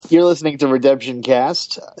You're listening to Redemption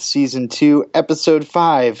Cast, Season 2, Episode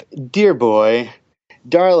 5, Dear Boy.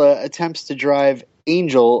 Darla attempts to drive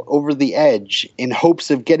Angel over the edge in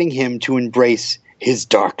hopes of getting him to embrace his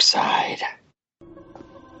dark side.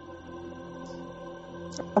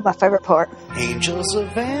 My favorite part. Angel's a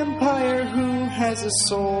vampire who has a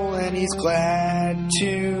soul and he's glad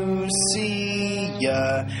to see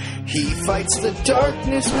ya. He fights the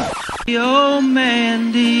darkness with... Oh,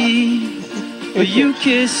 Mandy, you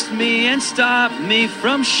kissed me and stopped me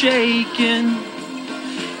from shaking.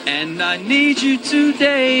 And I need you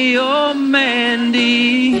today, oh,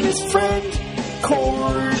 Mandy. his friend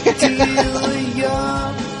Cordelia.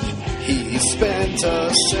 He spent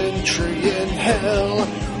a century in hell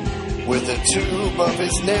with a tube of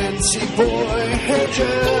his Nancy boy hair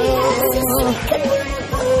gel.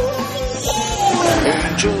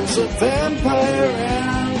 Angel's a vampire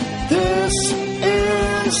and this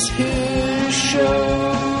is his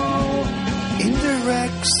show.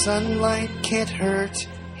 Indirect sunlight can't hurt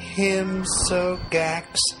him, so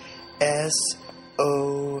Gax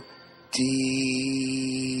S.O.D.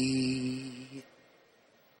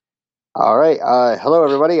 All right. Hello,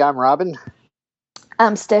 everybody. I'm Robin.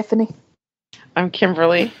 I'm Stephanie. I'm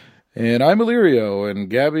Kimberly. And I'm Illyrio, and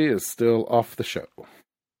Gabby is still off the show.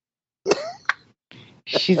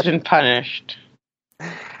 She's been punished.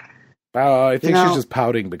 I think she's just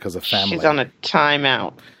pouting because of family. She's on a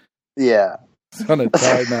timeout. Yeah. She's on a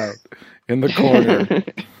timeout in the corner.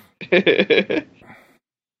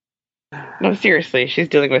 No, seriously, she's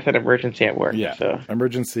dealing with an emergency at work. Yeah. So.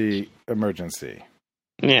 Emergency.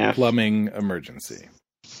 Yeah. Plumbing emergency.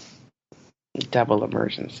 Double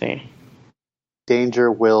emergency.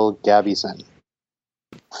 Danger Will Gabbyson.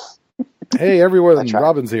 Hey, everyone.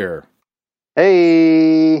 Robin's here.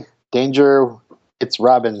 Hey, Danger. It's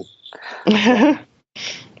Robin.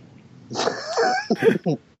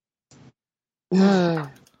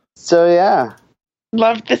 So, yeah.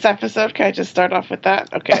 Loved this episode. Can I just start off with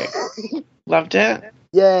that? Okay. Loved it.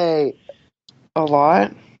 Yay. A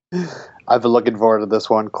lot. I've been looking forward to this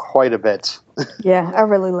one quite a bit. Yeah, I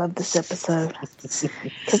really love this episode.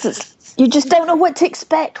 Because you just don't know what to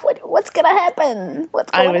expect. What's going to happen?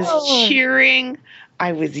 What's going on? I was cheering.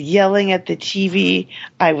 I was yelling at the TV.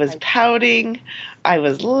 I was pouting. I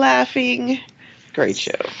was laughing. Great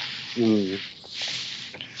show.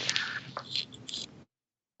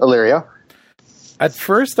 Illyrio? At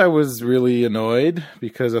first, I was really annoyed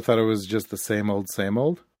because I thought it was just the same old, same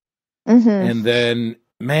old. Mm-hmm. And then,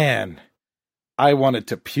 man, I wanted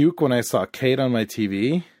to puke when I saw Kate on my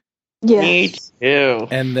TV. Yeah. Me too.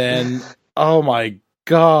 And then, oh my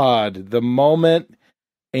God, the moment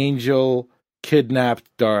Angel kidnapped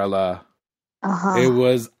Darla, it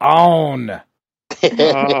was on.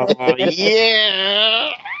 Oh,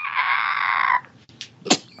 yeah.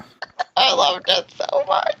 I loved it so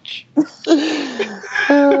much.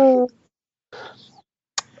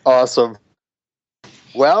 Awesome.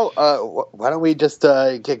 Well, why don't we just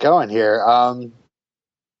get going here?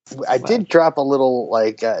 I did drop a little,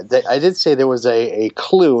 I did say there was a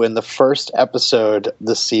clue in the first episode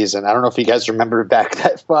this season. I don't know if you guys remember back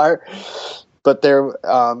that far, but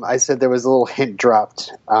I said there was a little hint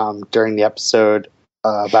dropped during the episode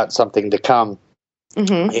about something to come.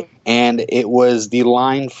 Mm-hmm. And it was the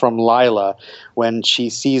line from Lila when she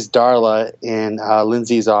sees Darla in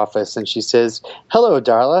Lindsay's office, and she says, "Hello,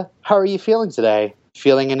 Darla. How are you feeling today?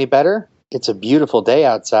 Feeling any better? It's a beautiful day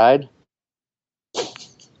outside."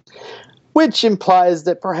 Which implies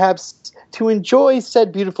that perhaps to enjoy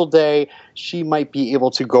said beautiful day, she might be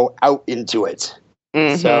able to go out into it.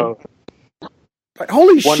 Mm-hmm. So,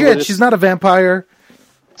 holy shit, she's not a vampire.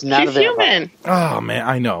 She's not a vampire. Human. Oh, man,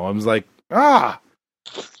 I know. I was like, that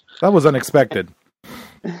was unexpected.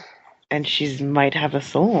 And she might have a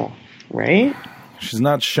soul, right? She's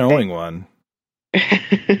not showing one.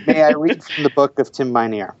 May I read from the book of Tim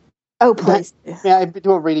Minear? Oh, please. May I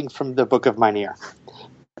do a reading from the book of Minear?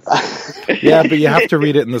 Yeah, but you have to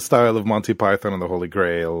read it in the style of Monty Python and the Holy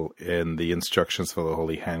Grail in the instructions for the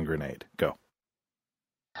Holy Hand Grenade. Go.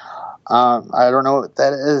 I don't know what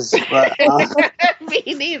that is. But, me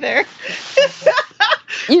neither.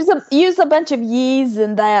 Use a bunch of ye's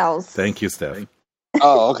and thous. Thank you, Steph.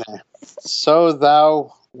 Oh, okay.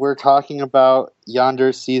 So we're talking about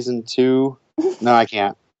Yonder Season 2. No, I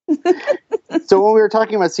can't. So when we were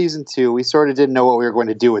talking about Season 2, we sort of didn't know what we were going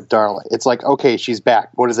to do with Darla. It's like, okay, she's back.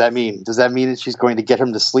 What does that mean? Does that mean that she's going to get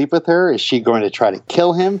him to sleep with her? Is she going to try to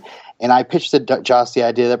kill him? And I pitched to Joss the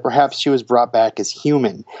idea that perhaps she was brought back as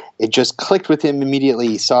human. It just clicked with him immediately.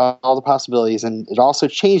 He saw all the possibilities, and it also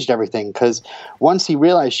changed everything, because once he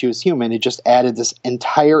realized she was human, it just added this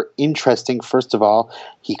entire interesting, first of all,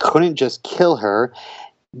 he couldn't just kill her,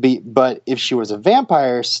 but if she was a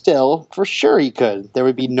vampire still, for sure he could. There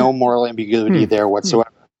would be no moral ambiguity there whatsoever.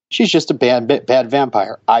 She's just a bad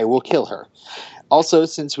vampire. I will kill her. Also,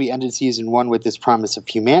 since we ended season 1 with this promise of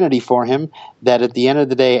humanity for him, that at the end of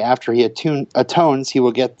the day, after he atones, he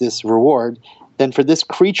will get this reward, then for this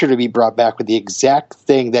creature to be brought back with the exact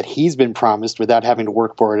thing that he's been promised without having to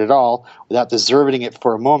work for it at all, without deserving it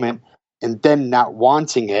for a moment, and then not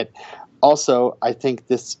wanting it. Also, I think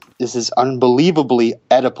this is unbelievably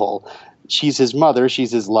Oedipal. She's his mother.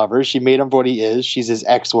 She's his lover. She made him what he is. She's his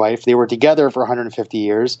ex-wife. They were together for 150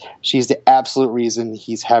 years. She's the absolute reason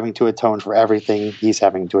he's having to atone for everything he's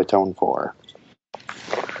having to atone for.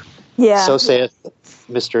 Yeah. So saith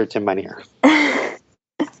Mr. Tim Minear.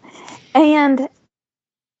 And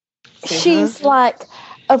she's like,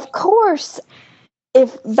 of course,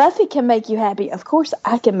 if Buffy can make you happy, of course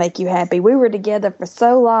I can make you happy. We were together for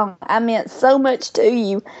so long. I meant so much to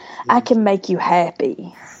you. I can make you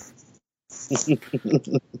happy.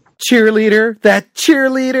 Cheerleader, that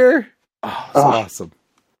cheerleader. Oh, that's awesome.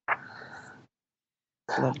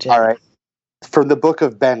 Love Jack. All right. From the book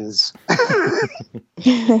of Ben's.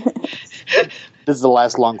 This is the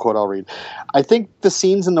last long quote I'll read. I think the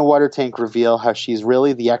scenes in the water tank reveal how she's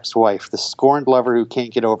really the ex-wife, the scorned lover who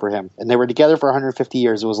can't get over him. And they were together for 150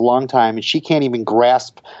 years. It was a long time, and she can't even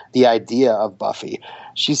grasp the idea of Buffy.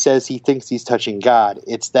 She says he thinks he's touching God.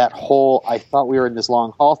 It's that whole, I thought we were in this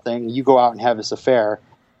long haul thing, you go out and have this affair.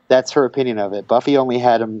 That's her opinion of it. Buffy only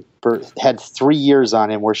had 3 years on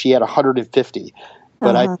him, where she had 150.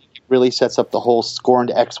 But I think it really sets up the whole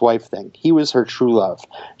scorned ex-wife thing. He was her true love.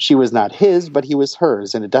 She was not his, but he was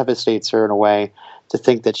hers, and it devastates her in a way to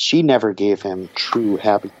think that she never gave him true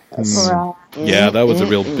happiness. Right. Yeah, that was a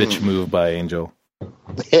real bitch move by Angel. I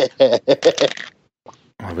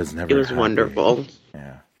was never. It was happy. wonderful.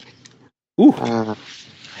 Yeah. Ooh.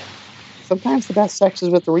 Sometimes the best sex is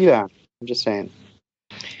with the rebound. I'm just saying.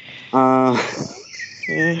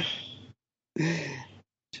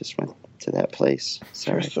 Just went to that place.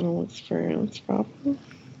 Sorry. Personal experience problem.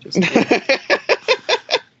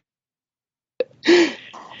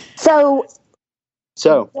 So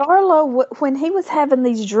So Darla, when he was having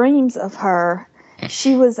these dreams of her,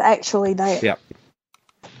 she was actually there. Yep.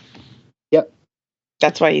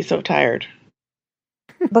 That's why he's so tired.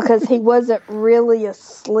 Because he wasn't really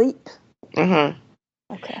asleep. Uh-huh.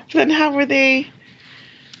 Okay. Then how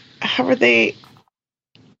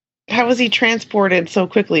was he transported so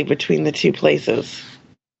quickly between the two places?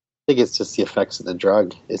 I think it's just the effects of the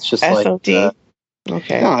drug. It's just SOD? like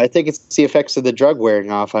Okay. no, I think it's the effects of the drug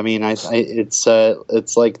wearing off. I mean, it's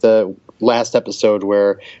like the last episode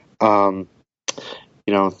where, that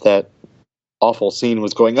awful scene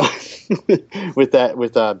was going on with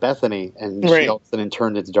Bethany, and she all of a sudden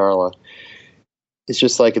turned into Darla. It's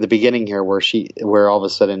just like at the beginning here, where all of a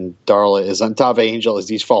sudden Darla is on top of Angel as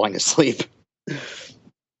he's falling asleep.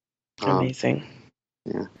 Amazing.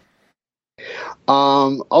 Yeah.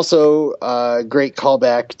 Also, great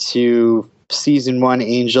callback to season 1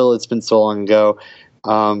 Angel. It's been so long ago.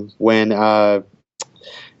 When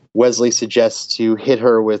Wesley suggests to hit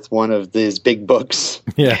her with one of his big books.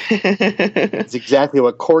 Yeah. It's exactly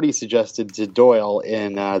what Cordy suggested to Doyle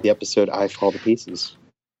in the episode I Fall to Pieces.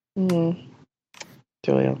 Doyle.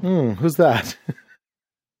 Who's that?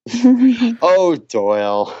 Oh,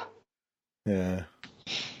 Doyle. Yeah.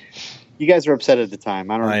 You guys were upset at the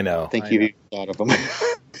time. I know. Think you thought of them.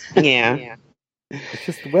 Yeah. It's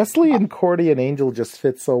just Wesley and Cordy and Angel just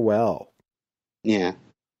fit so well. Yeah.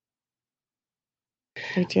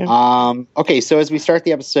 Me too. Okay, so as we start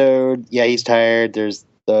the episode, yeah, he's tired.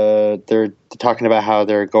 They're talking about how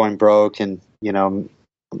they're going broke, and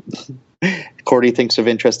Cordy thinks of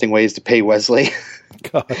interesting ways to pay Wesley.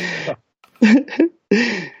 God.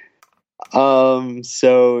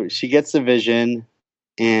 So she gets a vision,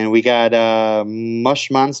 and we got a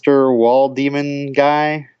mush monster wall demon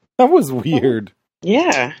guy. That was weird.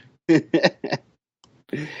 Yeah.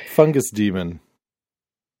 Fungus demon.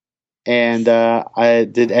 And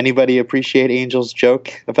did anybody appreciate Angel's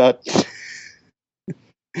joke about?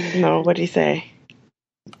 No, what'd he say?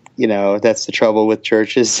 That's the trouble with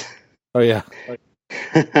churches. Oh yeah.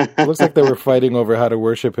 It looks like they were fighting over how to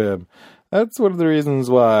worship him. That's one of the reasons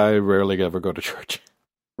why I rarely ever go to church.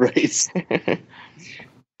 Right.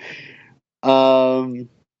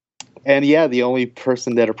 And yeah, the only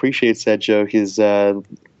person that appreciates that joke is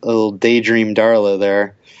little daydream Darla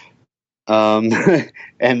there.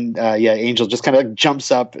 And Angel just kind of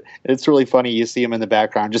jumps up. It's really funny. You see him in the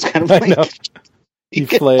background, just kind of I know. like He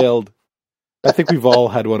flailed. I think we've all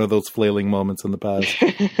had one of those flailing moments in the past.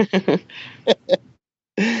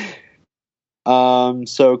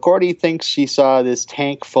 So Cordy thinks she saw this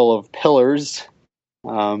tank full of pillars,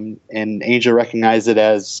 and Angel recognized it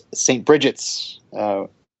as St. Bridget's, a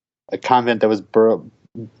convent that was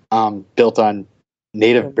built on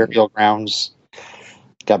native burial grounds.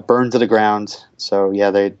 Got burned to the ground. So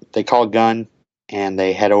yeah, they call Gunn and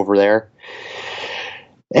they head over there.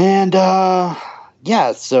 And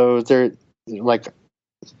so they're like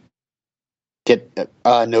get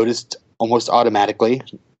noticed almost automatically.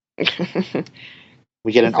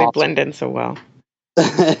 We get an they blend in so well.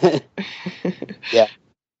 Yeah.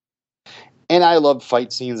 And I love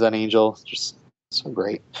fight scenes on Angel. Just so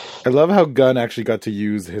great. I love how Gunn actually got to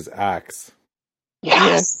use his axe.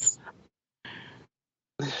 Yes.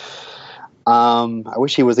 I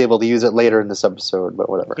wish he was able to use it later in this episode, but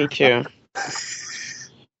whatever. Me too.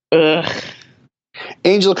 Ugh.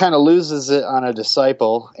 Angel kind of loses it on a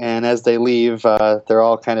disciple, and as they leave, they're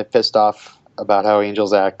all kind of pissed off about how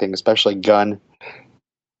Angel's acting, especially Gunn.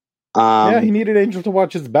 He needed Angel to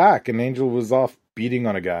watch his back, and Angel was off beating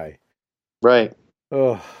on a guy. Right.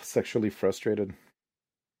 Oh, sexually frustrated.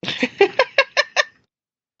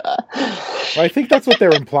 I think that's what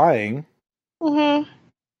they're implying. Mm-hmm.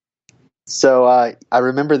 So I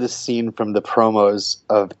remember this scene from the promos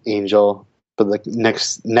of Angel for the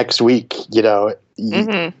next week. You know,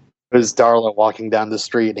 it was Darla walking down the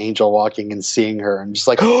street, Angel walking and seeing her, and just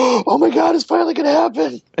like, oh my God, it's finally going to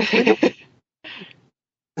happen.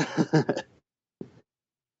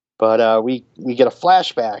 But we get a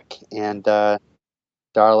flashback, and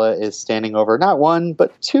Darla is standing over not one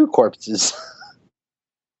but two corpses.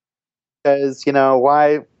 Because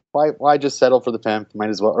why just settle for the pimp? Might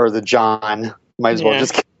as well, or the John. Might as well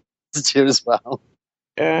just get the two as well.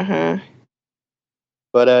 Uh-huh.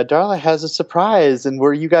 But Darla has a surprise, and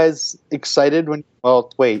were you guys excited when?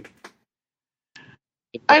 Well, wait.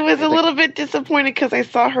 I was a little bit disappointed because I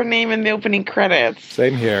saw her name in the opening credits.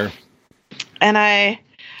 Same here. And I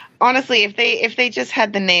honestly, if they just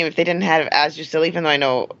had the name, if they didn't have As Drusilla, even though I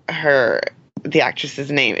know the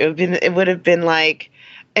actress's name, it would have been like.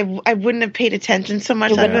 I wouldn't have paid attention so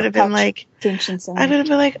much. I would have been like,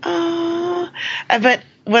 oh. But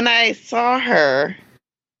when I saw her,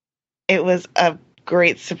 it was a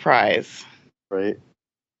great surprise. Right.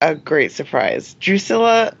 A great surprise.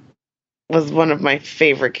 Drusilla was one of my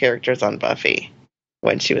favorite characters on Buffy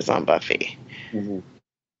when she was on Buffy. Mm-hmm.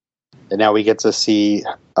 And now we get to see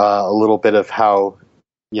a little bit of how,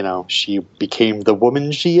 she became the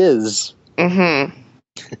woman she is. Mm-hmm.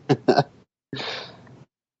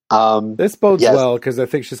 This bodes well because I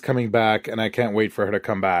think she's coming back, and I can't wait for her to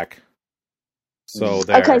come back. So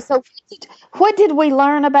there. Okay, so what did we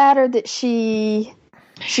learn about her? That she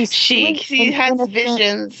has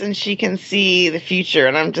visions and she can see the future,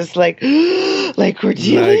 and I'm just like, like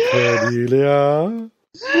Cordelia. Like Cordelia.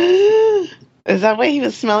 Is that why he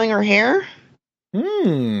was smelling her hair?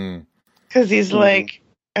 Because he's like,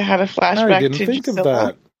 I had a flashback. I didn't to think Drusilla. of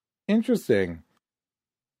that. Interesting.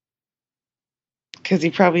 Because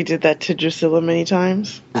he probably did that to Drusilla many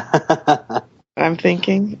times. I'm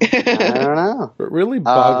thinking. I don't know. What really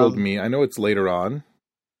boggled me, I know it's later on.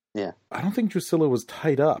 Yeah. I don't think Drusilla was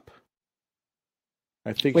tied up.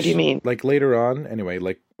 I think. What do you mean? Like later on? Anyway,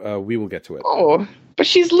 we will get to it. Oh, but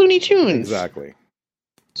she's Looney Tunes. Exactly.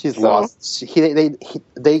 She's lost.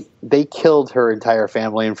 They killed her entire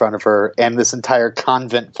family in front of her and this entire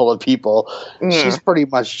convent full of people. Yeah. She's pretty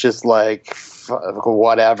much just like,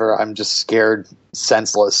 whatever. I'm just scared,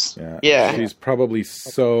 senseless. Yeah. She's probably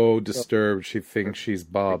so disturbed she thinks she's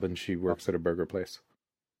Bob and she works at a burger place.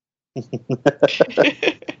 Is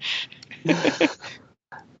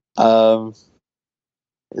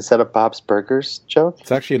that a Bob's Burgers joke?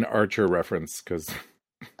 It's actually an Archer reference because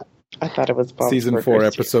I thought it was Bob's Season Burgers 4, too.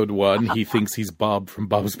 Episode 1, he thinks he's Bob from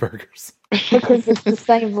Bob's Burgers. Because it's the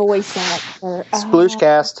same voice actor.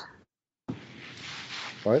 Splooshcast.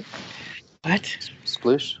 What? What?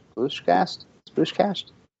 Splooshcast? Splooshcast?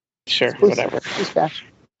 Sure, whatever. Splooshcast.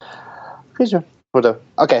 Whatever.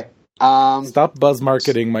 Okay. Stop buzz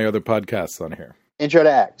marketing my other podcasts on here. Intro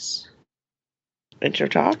to X. Intro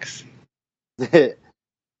Talks? The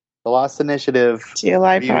Lost Initiative.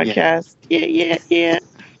 GLI reunion. podcast. Yeah.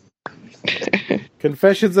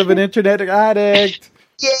 Confessions of an Internet Addict.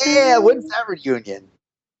 Yeah, when's that reunion?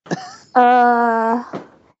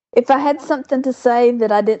 If I had something to say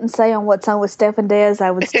that I didn't say on What's On with Steph and Des,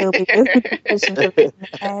 I would still be doing Confessions of an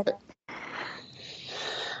Addict.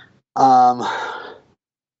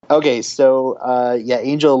 Okay, so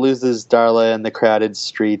Angel loses Darla in the crowded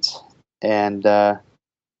street, and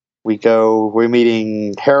we're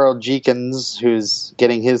meeting Harold Jenkins, who's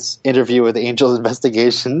getting his interview with Angel's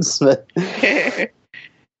Investigations,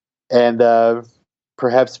 and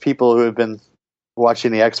perhaps people who have been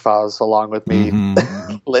watching the X-Files along with me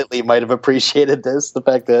lately might have appreciated this, the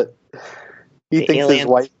fact that he thinks his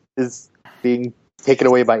wife is being taken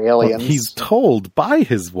away by aliens. Well, he's told by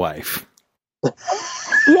his wife.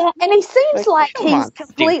 Yeah, and he seems like he's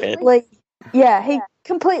completely... Yeah, he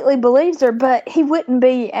completely believes her, but he wouldn't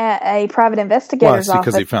be at a private investigator's office.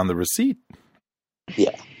 Because he found the receipt.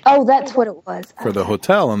 Yeah. Oh, that's what it was. For the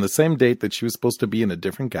hotel on the same date that she was supposed to be in a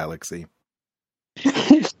different galaxy.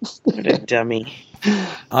 What a dummy.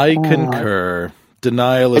 I concur.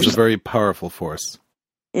 Denial is a very powerful force.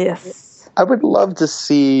 Yes. I would love to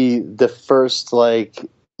see the first, you're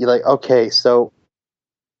like, okay, so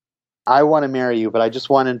I want to marry you, but I just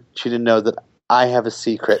wanted you to know that I have a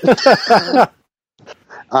secret.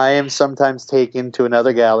 I am sometimes taken to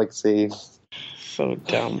another galaxy. So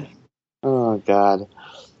dumb. Oh, God.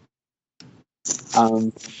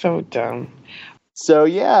 So dumb. So,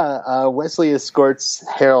 Wesley escorts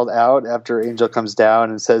Harold out after Angel comes down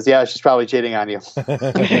and says, yeah, she's probably cheating on you.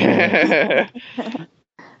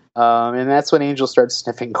 And that's when Angel starts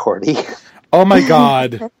sniffing Cordy. Oh, my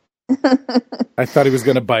God. I thought he was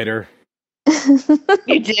going to bite her.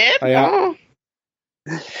 You did? Yeah.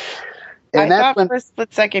 I thought for a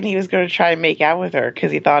split second he was going to try and make out with her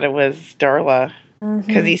because he thought it was Darla.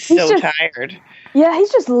 Because he's so tired. Yeah,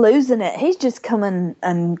 he's just losing it. He's just coming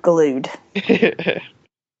unglued.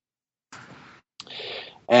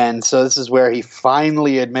 And so this is where he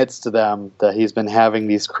finally admits to them that he's been having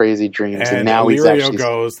these crazy dreams. And now Illyrio he's actually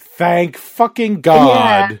goes, thank fucking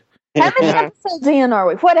God. Yeah. How many episodes in are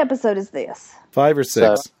we? What episode is this? 5 or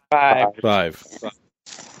 6? 5.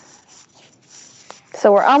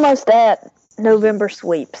 So we're almost at November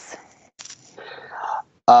sweeps.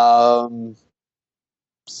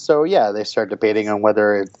 So they start debating on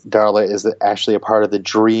whether Darla is actually a part of the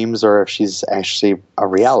dreams or if she's actually a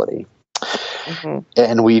reality. Mm-hmm.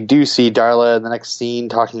 And we do see Darla in the next scene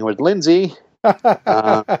talking with Lindsay. Or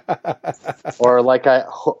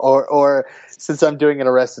since I'm doing an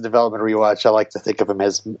Arrested Development rewatch, I like to think of him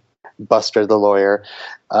as Buster the lawyer.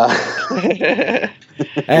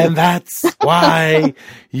 And that's why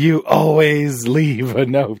you always leave a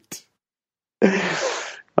note.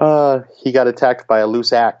 He got attacked by a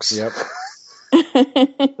loose axe. Yep.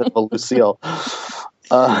 A loose seal.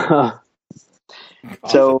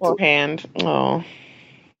 So poor hand. Oh.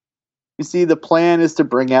 You see, the plan is to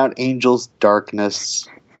bring out Angel's darkness,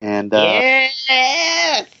 and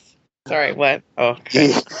yes. Sorry, what? Oh.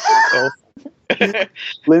 Okay.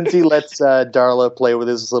 Lindsay lets Darla play with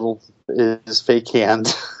his fake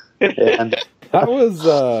hand, and that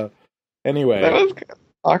was anyway. That was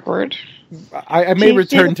awkward. I may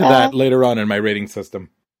return to that later on in my rating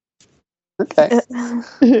system. Okay.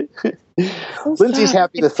 Lindsay's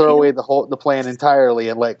happy to throw away the plan entirely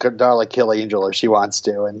and let Darla kill Angel if she wants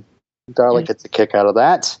to, and Darla gets a kick out of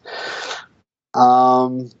that.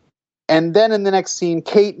 And then in the next scene,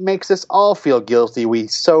 Kate makes us all feel guilty. We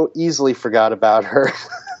so easily forgot about her.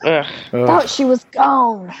 Thought she was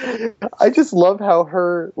gone. I just love how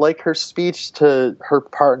her speech to her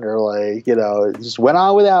partner, just went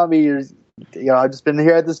on without me. I've just been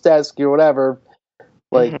here at this desk or whatever.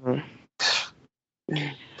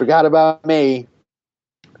 Forgot about me.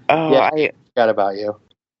 Oh, yeah, I forgot about you.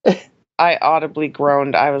 I audibly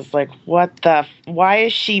groaned. I was like, what the? Why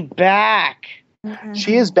is she back?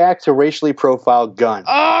 She is back to racially profiled Gunn.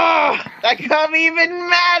 Oh, that can't even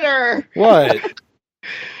matter. What?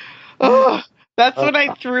 Oh, that's when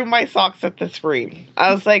I threw my socks at the screen.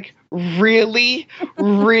 I was like, really?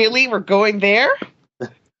 Really? We're going there?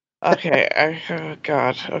 Okay. Oh,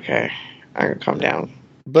 God. Okay. I'm going to calm down.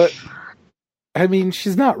 But, I mean,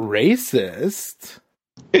 she's not racist.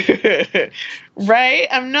 Right?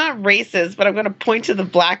 I'm not racist, but I'm going to point to the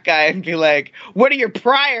black guy and be like, what are your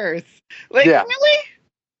priors? Really?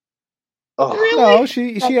 Oh. Really? No,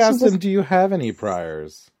 she asked him, do you have any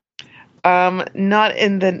priors? Not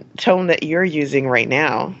in the tone that you're using right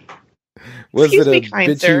now. Was it a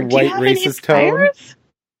bitchy white racist tone?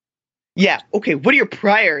 Yeah, okay, what are your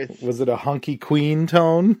priors? Was it a hunky queen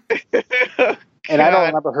tone? And I don't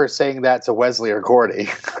remember her saying that to Wesley or Cordy.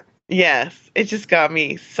 Yes, it just got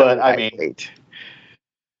me so irate.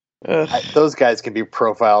 Those guys can be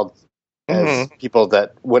profiled as people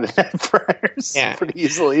that wouldn't have priors pretty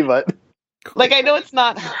easily, but... I know it's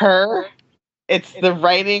not her, it's the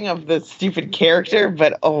writing of the stupid character,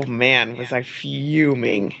 but oh man, was I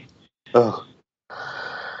fuming. Oh.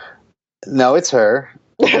 No, it's her.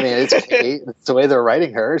 I mean, it's Kate. It's the way they're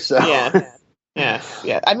writing her. So Yeah.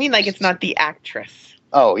 I mean, like, it's not the actress.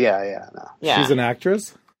 Oh yeah. No. Yeah. She's an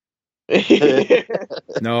actress?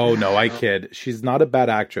 No, I kid. She's not a bad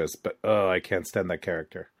actress, but I can't stand that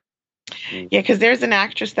character. Yeah, because there's an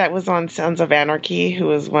actress that was on Sons of Anarchy who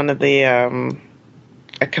was one of the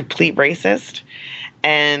a complete racist,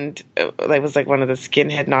 and was like one of the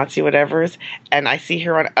skinhead Nazi whatevers. And I see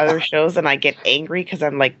her on other shows, and I get angry because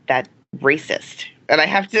I'm like, that racist, and I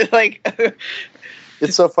have to like.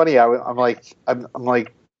 It's so funny. I'm like,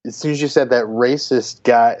 as soon as you said that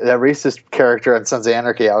racist character on Sons of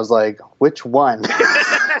Anarchy, I was like, which one?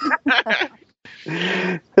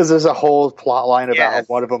 Because there's a whole plot line about how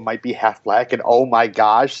one of them might be half black, and oh my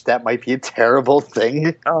gosh, that might be a terrible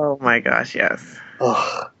thing. Oh my gosh, yes.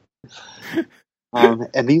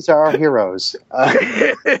 And these are our heroes.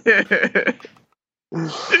 Did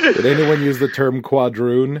anyone use the term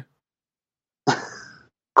quadroon?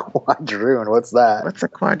 Quadroon, what's that? What's a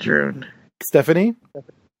quadroon? Stephanie?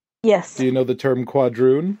 Yes. Do you know the term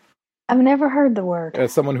quadroon? I've never heard the word.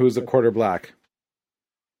 As someone who's a quarter black.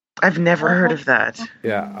 I've never heard of that.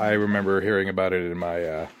 Yeah, I remember hearing about it in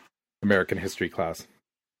my American history class.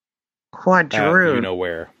 Quadroon. You know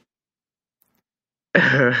where?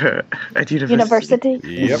 At University?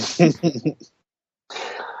 Yep.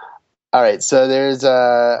 All right, so there's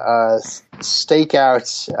a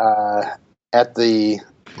stakeout at the...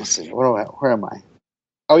 Let's see, where am I?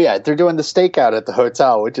 Oh yeah, they're doing the stakeout at the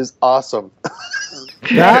hotel, which is awesome.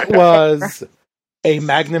 That was a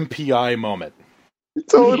Magnum PI moment.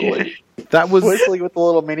 Totally. That was Whistling with the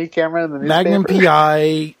little mini camera in the newspaper. Magnum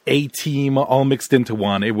PI, A-Team, all mixed into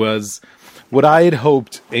one. It was what I had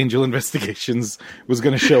hoped Angel Investigations was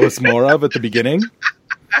going to show us more of at the beginning.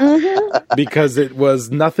 Because it was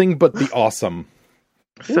nothing but the awesome.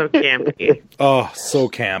 So campy. Oh, so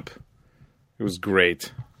camp. It was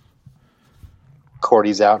great.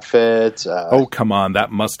 Cordy's outfit. Oh, come on.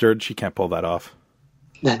 That mustard, she can't pull that off.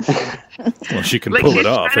 Well, she can Like, pull she's it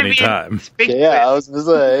off trying to be anytime. Yeah, I was going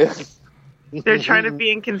to say. They're trying to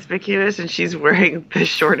be inconspicuous, and she's wearing the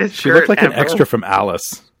shortest She skirt looked like ever. an extra from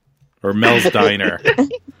Alice. Or Mel's Diner.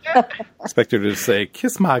 Expect her to say,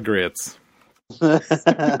 kiss my grits.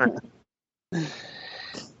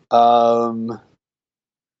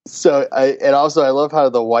 So I love how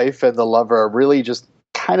the wife and the lover are really just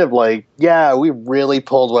kind of like, yeah, we really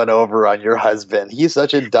pulled one over on your husband. He's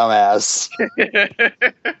such a dumbass.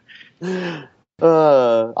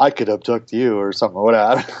 I could abduct you or something,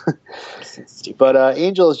 whatever. But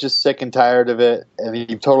Angel is just sick and tired of it, and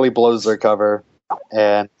he totally blows their cover.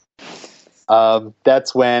 And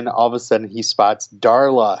that's when all of a sudden he spots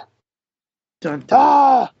Darla. Dun,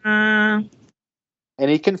 dun. And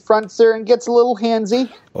he confronts her and gets a little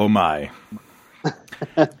handsy. Oh my.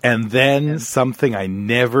 And then something I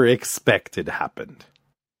never expected happened.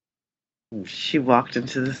 She walked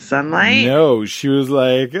into the sunlight. No, she was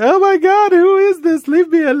like, oh my god, who is this? Leave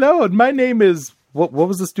me alone. My name is... What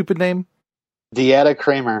was the stupid name? Deanna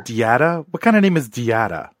Kramer. Diada? What kind of name is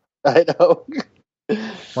Diada? I know.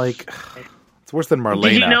 Like, it's worse than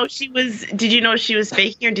Marlena. Did you know she was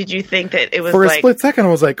faking, or did you think that it was For a like... split second, I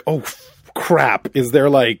was like, oh, crap. Is there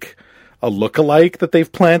like a look-alike that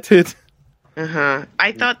they've planted?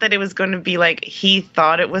 I thought that it was going to be like he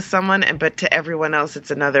thought it was someone, but to everyone else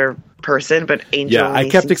it's another person. But Angel, yeah, I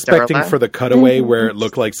kept expecting for the cutaway where it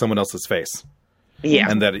looked like someone else's face.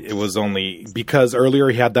 Yeah, and that it was only because earlier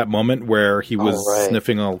he had that moment where he was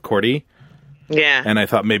sniffing all Cordy. Yeah, and I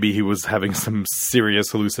thought maybe he was having some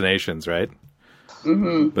serious hallucinations, right?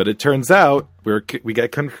 Mm-hmm. But it turns out we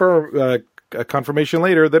get a confirmation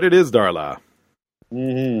later that it is Darla.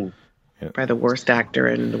 Mm-hmm. By the worst actor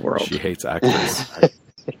in the world. She hates actors.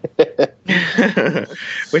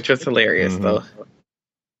 Which was hilarious, though.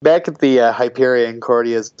 Back at the Hyperion,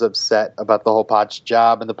 Cordy is upset about the whole Potch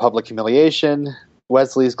job and the public humiliation.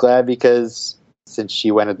 Wesley's glad because since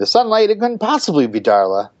she went into the sunlight, it couldn't possibly be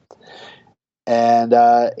Darla. And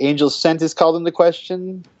Angel's scent is called into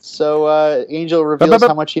question, so Angel reveals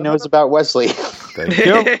how much he knows about Wesley. Thank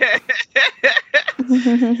you.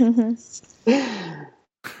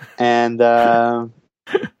 And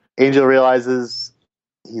Angel realizes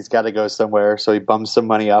he's got to go somewhere, so he bums some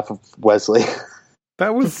money off of Wesley.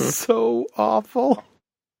 That was so awful.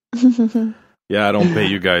 Yeah, I don't pay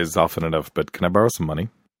you guys often enough, but can I borrow some money?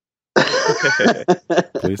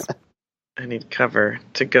 Please? I need cover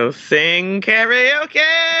to go sing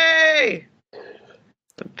karaoke!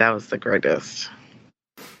 That was the greatest.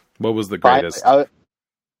 What was the greatest?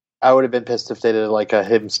 I would have been pissed if they did like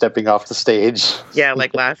him stepping off the stage. Yeah,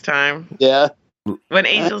 like last time. Yeah. When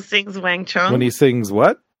Angel sings Wang Chung. When he sings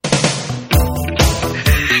what?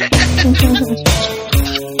 Can't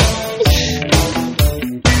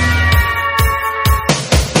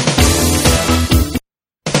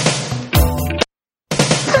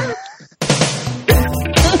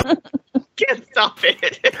stop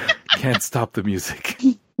it. Can't stop the music.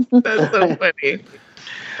 That's so funny.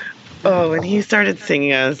 Oh, when he started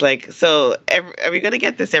singing, I was like, "So, are we gonna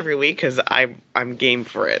get this every week? Because I'm game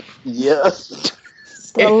for it." Yes.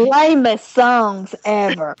 The lamest songs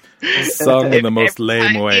ever. Sung in the most Every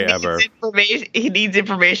lame time way ever. He needs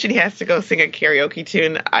information. He has to go sing a karaoke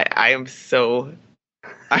tune. I'm so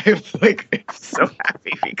happy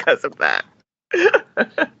because of that.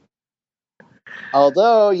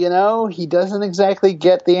 Although, he doesn't exactly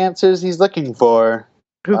get the answers he's looking for.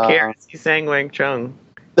 Who cares? He sang Wang Chung.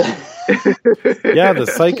 Yeah,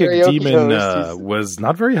 the psychic Karaoke demon host. was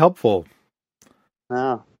not very helpful.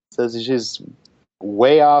 No, says she's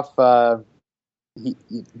way off. He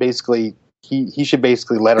should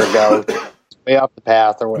basically let her go. Way off the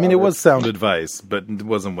path or I whatever. mean, it was sound advice, but it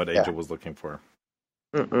wasn't what Angel was looking for.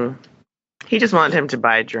 Mm-mm. He just wanted him to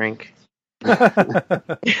buy a drink.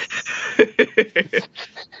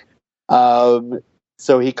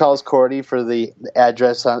 So he calls Cordy for the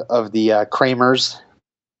address of the Kramers,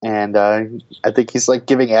 and I think he's like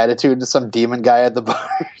giving attitude to some demon guy at the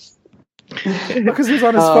bar. Because he's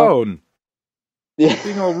on his phone. Yeah.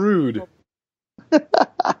 Being all rude.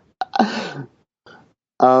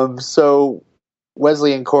 So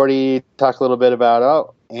Wesley and Cordy talk a little bit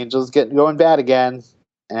about, Angel's going bad again.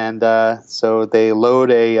 And so they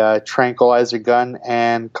load a tranquilizer gun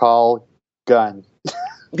and call Gun.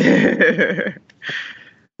 And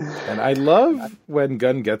I love when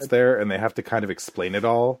Gun gets there and they have to kind of explain it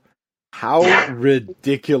all. How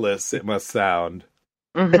ridiculous it must sound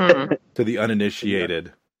Mm-hmm. to the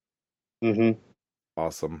uninitiated. Mm-hmm.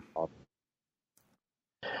 Awesome.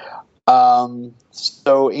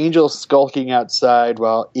 So Angel's skulking outside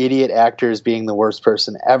while idiot actor is being the worst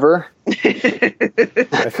person ever. I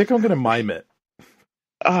think I'm going to mime it.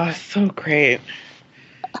 Oh, so great.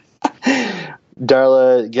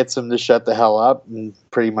 Darla gets him to shut the hell up and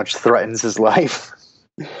pretty much threatens his life.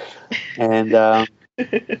 And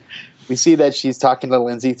we see that she's talking to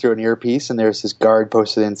Lindsay through an earpiece, and there's this guard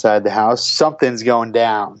posted inside the house. Something's going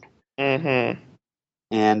down. Mm-hmm.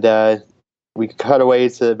 And we cut away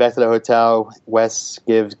back to the hotel. Wes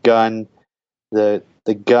gives Gun the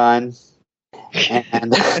gun.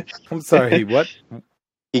 And I'm sorry, what?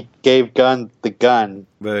 he gave Gun the gun.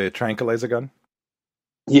 The tranquilizer gun?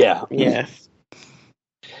 Yeah. Yes.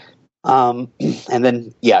 And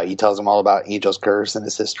then, he tells him all about Angel's curse and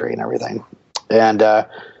his history and everything. And,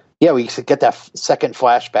 we get that second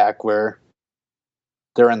flashback where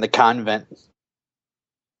they're in the convent.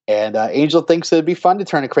 And Angel thinks it'd be fun to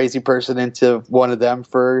turn a crazy person into one of them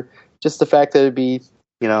for just the fact that it'd be,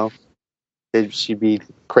 she'd be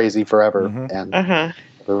crazy forever and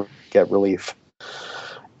get relief.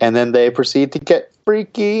 And then they proceed to get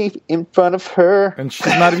freaky in front of her. And she's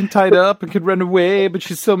not even tied up and could run away, but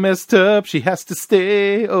she's so messed up, she has to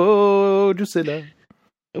stay. Oh, Drusilla.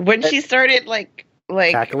 When she started like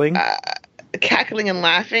cackling? Cackling and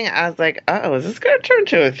laughing, I was like, "Oh, is this going to turn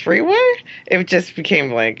to a three-way?" It just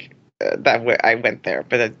became like that way. I went there,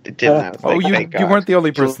 but it didn't. I was like, thank God. You weren't the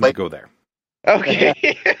only person to go there.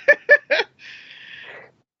 Okay.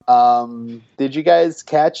 Did you guys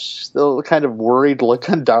catch the kind of worried look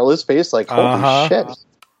on Darla's face? Like, holy shit.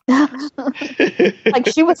 Like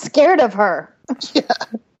she was scared of her. Yeah.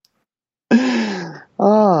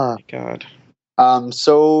 Oh, my God.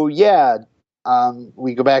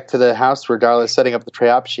 We go back to the house where Darla's setting up the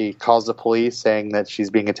trap. She calls the police saying that she's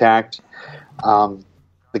being attacked.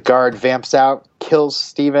 The guard vamps out, kills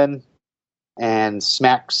Steven, and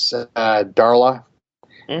smacks Darla.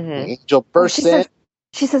 Mm-hmm. Angel bursts in.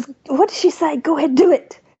 She says, what did she say? Go ahead, do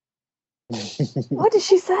it. What did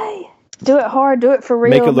she say? Do it hard, do it for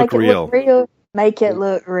real. Make it look real. Make it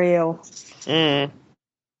look real. Mm.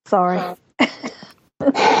 Sorry.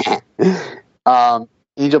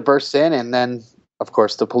 Angel bursts in, and then, of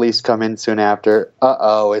course, the police come in soon after.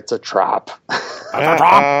 It's a trap.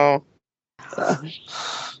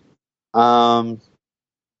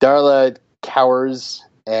 Darla cowers,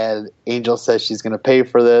 and Angel says she's going to pay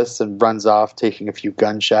for this and runs off, taking a few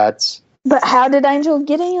gunshots. But how did Angel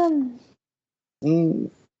get in?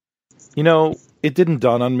 It didn't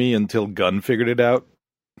dawn on me until Gun figured it out.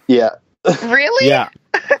 Yeah. Really? Yeah.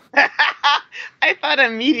 I thought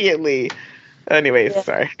immediately. Anyways,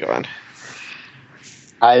 sorry, go on.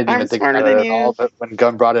 I didn't even think about it at all, but when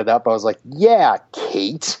Gun brought it up, I was like, yeah,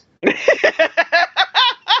 Kate.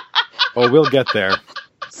 Oh, we'll get there.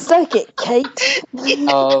 Suck it, Kate.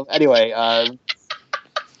 Anyway,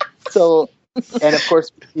 So, and of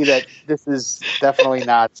course, we see that this is definitely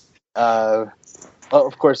not. Well,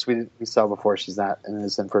 of course, we saw before she's not an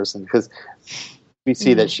innocent person because we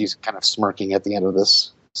see that she's kind of smirking at the end of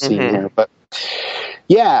this scene here. But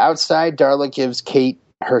yeah, outside, Darla gives Kate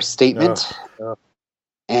her statement,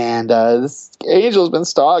 and this Angel's been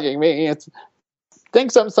stalking me.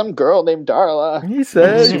 Thinks I'm some girl named Darla. He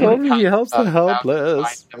said he told me he helps the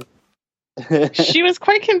helpless. She was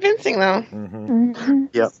quite convincing, though.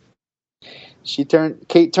 Yep.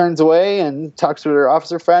 Kate turns away and talks to her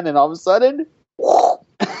officer friend, and all of a sudden,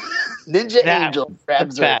 Ninja Angel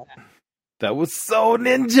grabs her. That was so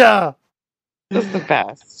ninja. That's the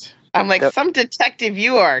best. I'm like, some detective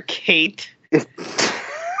you are, Kate.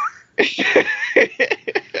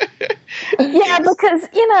 Yeah, because,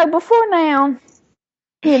 before now,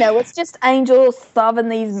 it's just Angel solving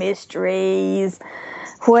these mysteries,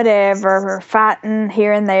 whatever, or fighting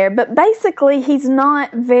here and there. But basically, he's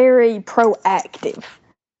not very proactive.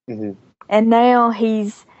 Mm-hmm. And now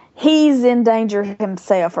he's in danger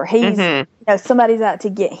himself, or he's, somebody's out to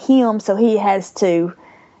get him, so he has to,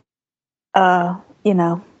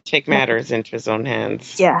 take matters into his own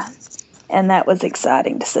hands. Yeah. And that was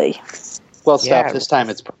exciting to see. Well, Steph, this time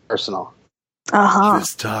it's personal.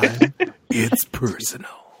 This time it's personal.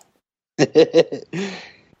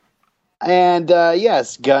 And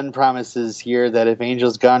yes, Gunn promises here that if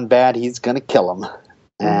Angel's gone bad, he's going to kill him.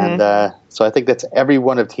 And so I think that's every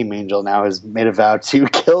one of Team Angel now has made a vow to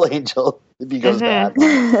kill Angel if he goes bad.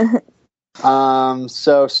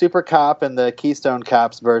 So Super Cop and the Keystone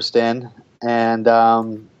Cops burst in, and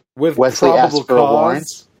with Wesley asks for a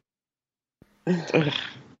warrant.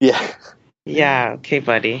 Yeah. Yeah, okay,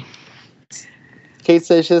 buddy. Kate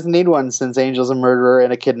says she doesn't need one since Angel's a murderer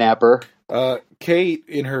and a kidnapper. Kate,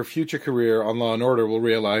 in her future career on Law & Order, will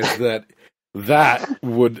realize that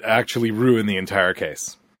would actually ruin the entire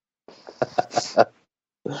case.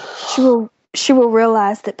 She will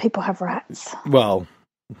realize that people have rights. Well,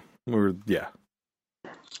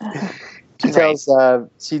 She tells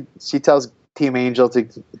she tells Team Angel to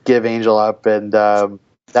give Angel up, and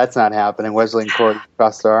that's not happening. Wesley and Corey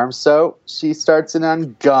cross their arms, so she starts in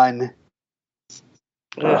on Gunn.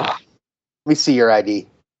 Let me see your ID.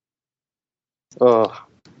 I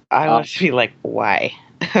want to be like, why?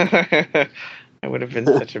 I would have been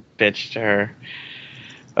such a bitch to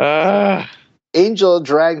her. Angel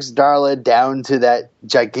drags Darla down to that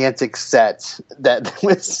gigantic set that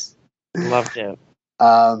was. Loved it.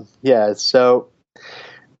 Yeah, so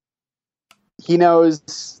he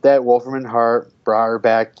knows that Wolfram Hart brought her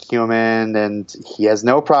back human, and he has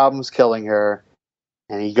no problems killing her.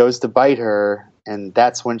 And he goes to bite her, and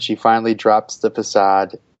that's when she finally drops the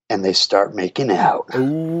facade, and they start making out.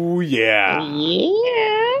 Oh yeah,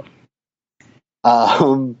 yeah.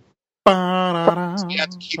 You have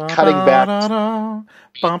to keep cutting back.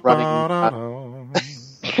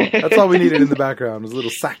 That's all we needed in the background was a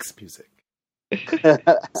little sax music.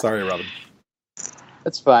 Sorry, Robin.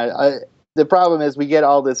 That's fine. The problem is we get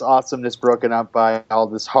all this awesomeness broken up by all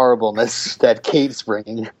this horribleness that Kate's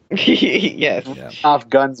bringing. Yes. Yeah. Off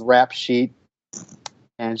Gunn's rap sheet.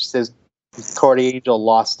 And she says Cordy Angel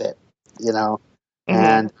lost it,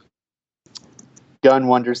 And Gunn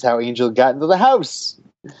wonders how Angel got into the house.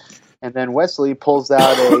 And then Wesley pulls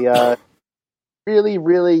out a really,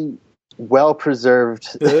 really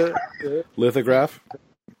well-preserved lithograph.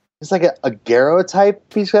 It's like a daguerreotype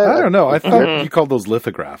piece. I don't know. I thought you called those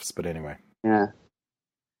lithographs, but anyway. Yeah.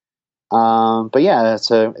 But yeah,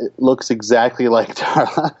 so it looks exactly like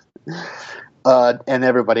Darla. And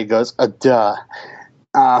everybody goes, duh.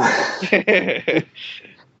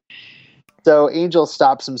 So Angel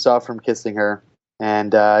stops himself from kissing her,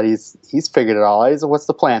 and he's figured it all out. He's, what's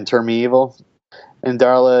the plan? Turn me evil? And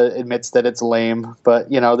Darla admits that it's lame, but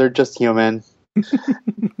they're just human.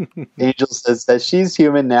 Angel says that she's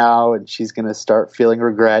human now, and she's going to start feeling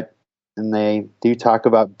regret. And they do talk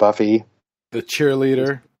about Buffy, the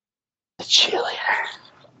cheerleader. She was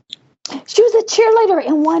a cheerleader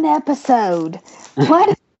in one episode.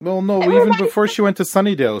 What? Well, no, even before she went to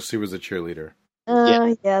Sunnydale, she was a cheerleader.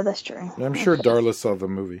 Yeah, that's true. I'm sure Darla saw the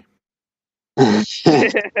movie.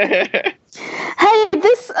 Hey,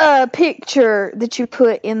 this picture that you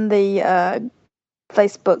put in the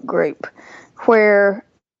Facebook group where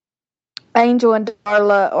Angel and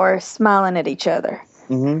Darla are smiling at each other.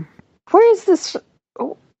 Mm-hmm. Where is this?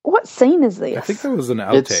 What scene is this? I think that was an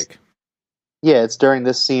outtake. It's during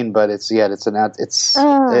this scene, but it's an out.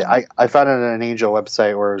 I found it on an Angel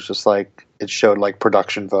website where it was just like it showed like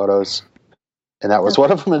production photos, and that was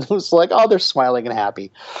one of them. It was like, oh, they're smiling and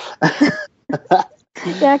happy.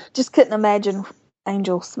 Yeah, I just couldn't imagine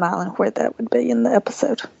Angel smiling where that would be in the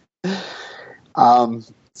episode.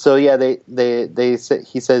 So yeah,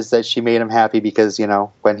 he says that she made him happy because, you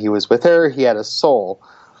know, when he was with her, he had a soul,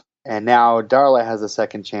 and now Darla has a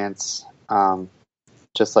second chance,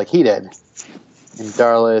 just like he did. And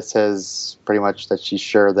Darla says pretty much that she's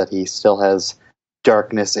sure that he still has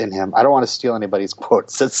darkness in him. I don't want to steal anybody's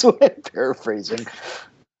quotes. That's what I'm paraphrasing.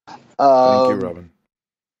 Thank you, Robin.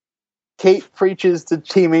 Kate preaches to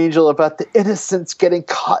Team Angel about the innocents getting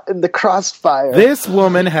caught in the crossfire. This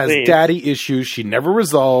woman has daddy issues she never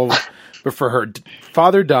resolved before her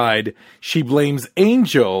father died. She blames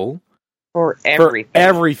Angel for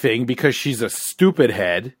everything because she's a stupid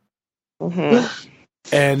head. Mm-hmm.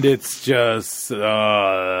 And it's just...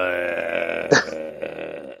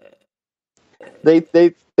 They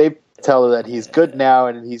tell her that he's good now,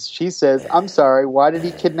 and she says, "I'm sorry, why did he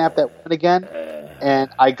kidnap that woman again?" And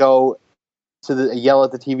I go yell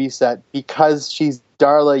at the TV set, "Because she's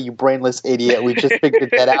Darla, you brainless idiot. We just figured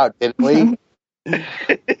that out, didn't we?"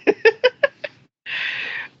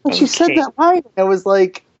 When she said that line, it was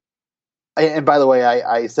like, and by the way,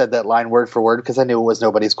 I said that line word for word because I knew it was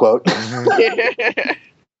nobody's quote.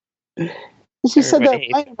 She said that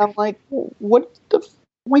line, and I'm like, what the...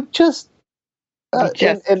 We just...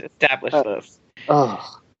 established this.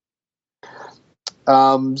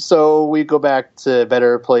 So we go back to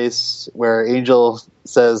Better Place, where Angel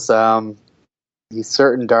says he's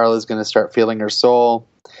certain Darla's going to start feeling her soul.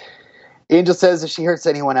 Angel says if she hurts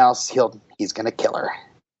anyone else, he's going to kill her.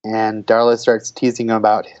 And Darla starts teasing him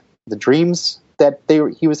about the dreams that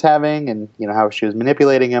he was having, and you know how she was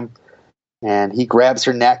manipulating him. And he grabs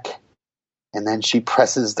her neck, and then she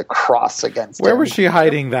presses the cross against him. Where was she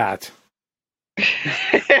hiding that?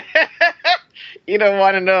 You don't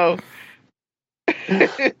want to know.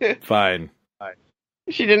 Fine.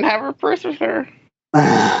 She didn't have her purse with her.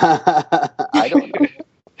 I don't know.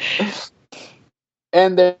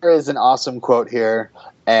 And there is an awesome quote here,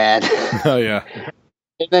 and oh yeah.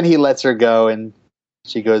 And then he lets her go, and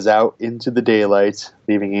she goes out into the daylight,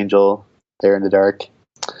 leaving Angel there in the dark.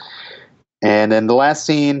 And in the last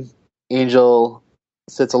scene, Angel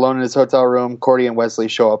sits alone in his hotel room. Cordy and Wesley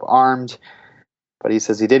show up armed, but he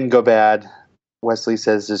says he didn't go bad. Wesley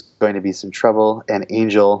says there's going to be some trouble, and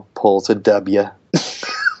Angel pulls a W.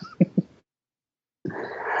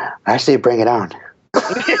 I say bring it on. Oh,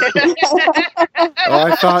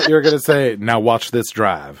 I thought you were going to say, now watch this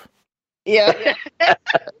drive. Yeah.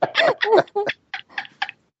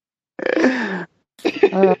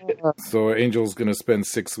 So Angel's going to spend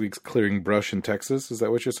 6 weeks clearing brush in Texas? Is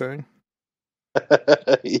that what you're saying?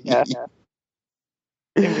 Yeah.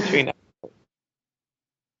 In between.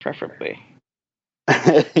 Preferably.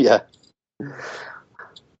 Yeah.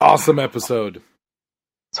 Awesome episode.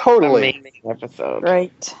 Totally. Amazing episode.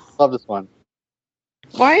 Great. Love this one.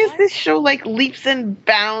 Why is this show like leaps and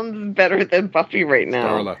bounds better than Buffy right now?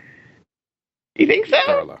 Darla. You think so?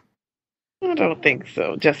 Darla. I don't think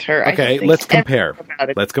so. Just her. Okay, let's compare.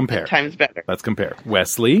 Let's compare. Times better. Let's compare.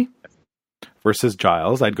 Wesley versus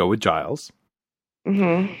Giles. I'd go with Giles.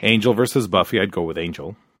 Mm-hmm. Angel versus Buffy. I'd go with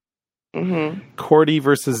Angel. Mm-hmm. Cordy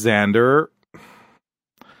versus Xander.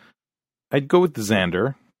 I'd go with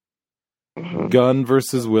Xander. Mm-hmm. Gunn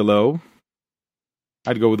versus Willow.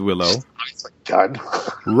 I'd go with Willow. God.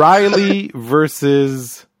 Riley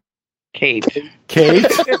versus Kate.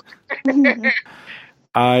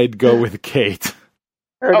 I'd go with Kate.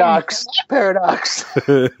 Paradox. Paradox.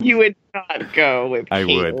 You would not go with I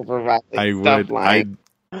Kate would. over Riley. I Stop would. lying.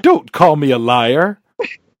 Don't call me a liar,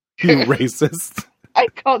 you racist. I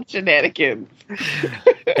called shenanigans.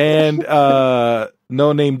 And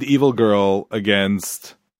no named evil girl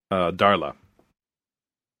against Darla.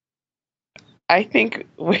 I think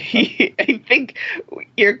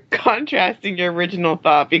you're contrasting your original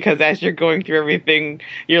thought, because as you're going through everything,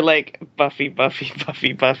 you're like Buffy,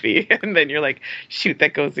 and then you're like, shoot,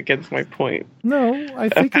 that goes against my point. No, I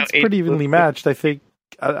think it's pretty evenly matched.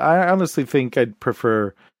 I honestly think I'd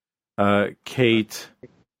prefer Kate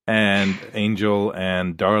and Angel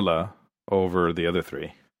and Darla over the other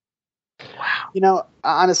three. Wow. You know,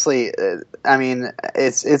 honestly, I mean,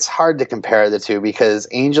 it's hard to compare the two, because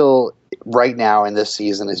Angel right now in this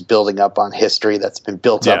season is building up on history that's been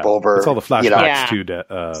built up over. It's all the flashbacks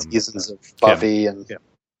to seasons of Buffy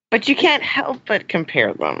But you can't help but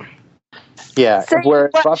compare them. Yeah, See, where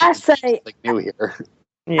what Buffy I say, like new here.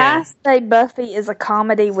 Yeah. I say Buffy is a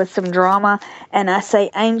comedy with some drama, and I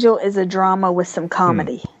say Angel is a drama with some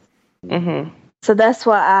comedy. Mm-hmm. So that's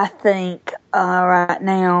why I think right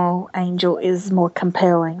now Angel is more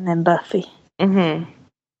compelling than Buffy. Mm-hmm.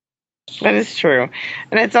 That is true.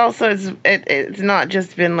 And it's also, it's not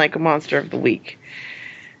just been like a monster of the week.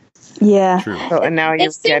 Yeah. True. So, and now you're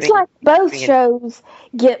It seems getting like both shows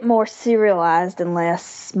get more serialized and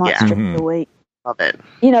less Monster Mhm. of the Week. love it.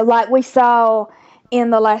 You know, like we saw in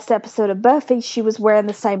the last episode of Buffy, she was wearing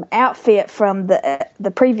the same outfit from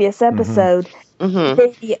the previous episode.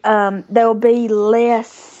 Mm-hmm. There'll be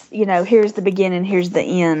less, you know, here's the beginning, here's the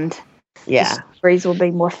end. Yeah, The stories will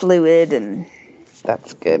be more fluid and.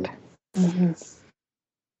 that's good. Mm-hmm.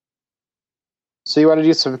 So you want to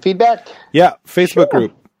do some feedback? Yeah, Facebook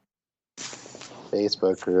group.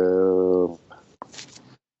 Facebook group.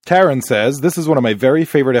 Taryn says, this is one of my very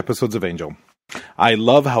favorite episodes of Angel. I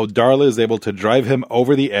love how Darla is able to drive him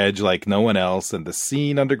over the edge like no one else, and the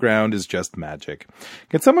scene underground is just magic.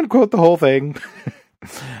 Can someone quote the whole thing?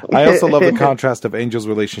 I also love the contrast of Angel's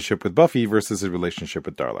relationship with Buffy versus his relationship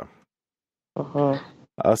with Darla.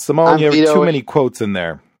 Simone, you have too many quotes in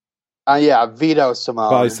there. Yeah, veto Simone.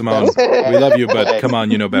 Bye, Simone. We love you, but come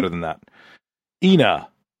on, you know better than that. Ina.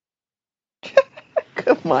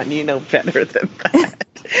 Come on, you know better than that.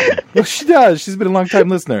 Well, she does. She's been a long-time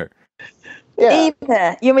listener. Yeah.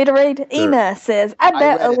 Ina, you want me to read? Sure. Ina says, I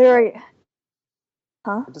bet read it. Illyria.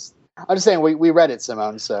 Huh? I'm just saying we read it,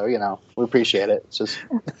 Simone, so, you know, we appreciate it. It's just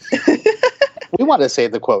we want to say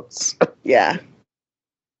the quotes. Yeah.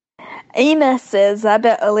 Ina says, I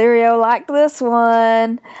bet Illyrio liked this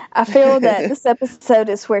one. I feel that this episode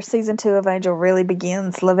is where season 2 of Angel really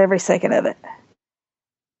begins. Love every second of it.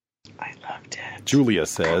 I loved it. Julia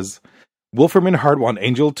says, Wolfram and Hart want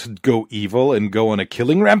Angel to go evil and go on a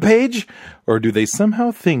killing rampage? Or do they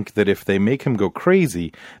somehow think that if they make him go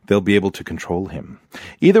crazy, they'll be able to control him?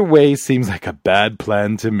 Either way seems like a bad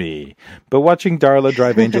plan to me. But watching Darla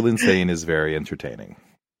drive Angel insane is very entertaining.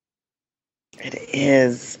 It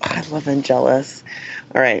is. I love Angelus.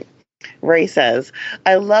 All right. Ray says,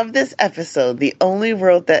 I love this episode. The only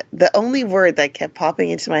word that kept popping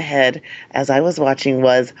into my head as I was watching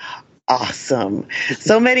was awesome.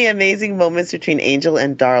 So many amazing moments between Angel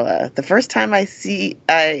and Darla. The first time I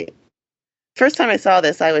saw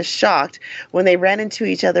this, I was shocked when they ran into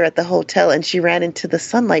each other at the hotel and she ran into the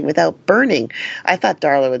sunlight without burning. I thought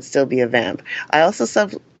Darla would still be a vamp. I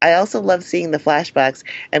also love seeing the flashbacks,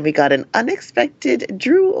 and we got an unexpected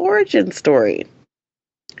Drew origin story.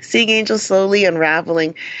 Seeing Angel slowly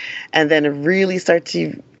unraveling and then really start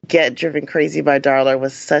to get driven crazy by Darla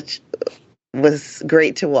was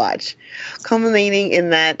great to watch, culminating in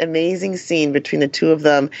that amazing scene between the two of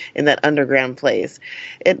them in that underground place.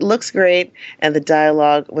 It looks great, and the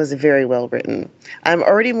dialogue was very well written. I'm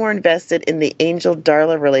already more invested in the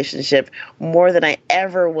Angel-Darla relationship more than I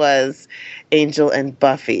ever was Angel and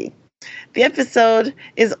Buffy. The episode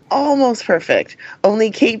is almost perfect. Only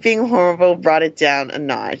Kate being horrible brought it down a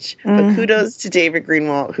notch. But kudos to David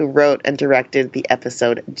Greenwalt, who wrote and directed the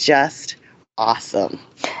episode. Just awesome.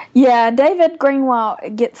 Yeah, David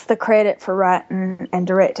Greenwalt gets the credit for writing and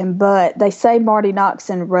directing, but they say Marty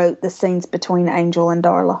Noxon wrote the scenes between Angel and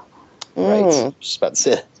Darla. Right. Just about to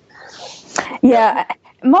say it. Yeah,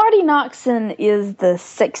 Marty Noxon is the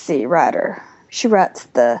sexy writer. She writes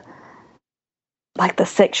the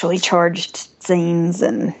sexually charged scenes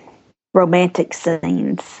and romantic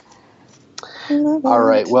scenes. All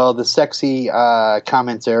right. Well, the sexy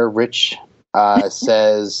commenter, Rich,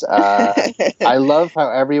 says, I love how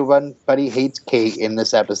everybody hates Kate in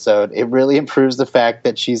this episode. It really improves the fact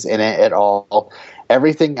that she's in it at all.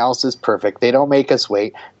 Everything else is perfect. They don't make us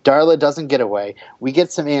wait. Darla doesn't get away. We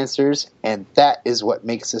get some answers, and that is what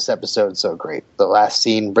makes this episode so great. The last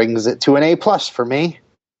scene brings it to an A+ for me.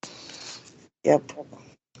 Yep.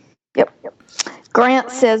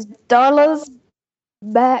 Grant says Darla's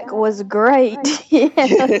back was great.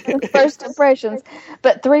 Yeah, first impressions.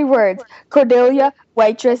 But 3 words: Cordelia,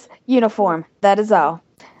 waitress, uniform. That is all.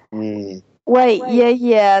 Wait,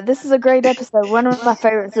 yeah. This is a great episode. One of my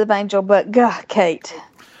favorites of Angel, but God, Kate.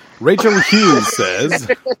 Rachel Hughes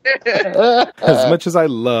says, as much as I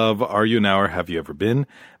love Are You Now or Have You Ever Been,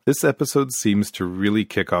 this episode seems to really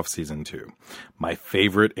kick off season 2. My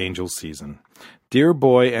favorite Angel season. Dear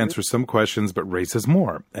Boy answers some questions but raises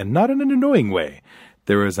more, and not in an annoying way.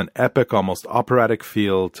 There is an epic, almost operatic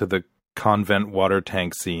feel to the convent water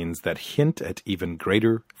tank scenes that hint at even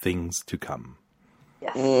greater things to come.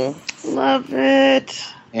 Yes. Love it.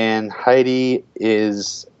 And Heidi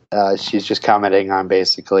is, she's just commenting on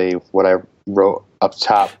basically what I wrote up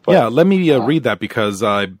top. But, yeah, let me read that, because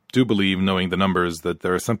I do believe, knowing the numbers, that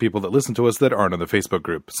there are some people that listen to us that aren't on the Facebook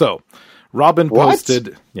group. So, Robin posted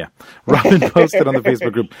on the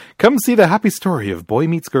Facebook group, come see the happy story of boy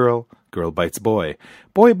meets girl, Girl bites boy.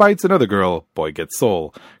 Boy bites another girl. Boy gets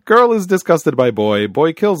soul. Girl is disgusted by boy.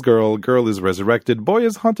 Boy kills girl. Girl is resurrected. Boy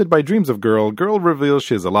is haunted by dreams of girl. Girl reveals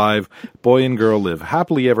she is alive. Boy and girl live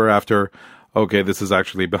happily ever after. Okay, this is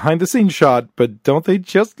actually behind the scenes shot, but don't they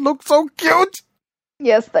just look so cute?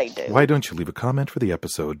 Yes, they do. Why don't you leave a comment for the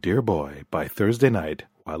episode, Dear Boy, by Thursday night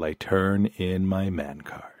while I turn in my man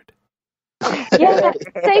card? Yeah,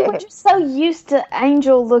 see, we're just so used to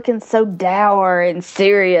Angel looking so dour and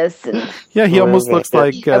serious. And Yeah, he almost looks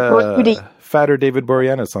like broody. fatter David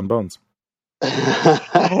Boreanaz on Bones.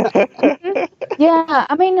 Yeah,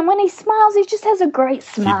 I mean, when he smiles, he just has a great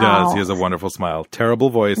smile. He does. He has a wonderful smile. Terrible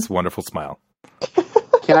voice, wonderful smile.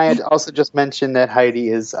 Can I also just mention that Heidi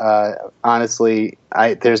is, honestly,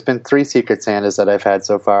 there's been 3 Secret Santas that I've had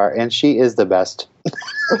so far, and she is the best.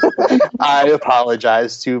 I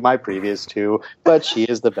apologize to my previous 2, but she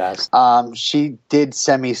is the best. She did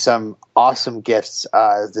send me some awesome gifts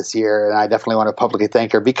this year, and I definitely want to publicly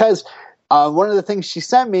thank her, because one of the things she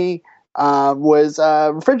sent me was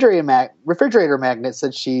refrigerator magnets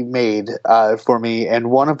that she made for me, and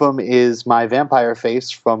one of them is my vampire face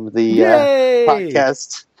from the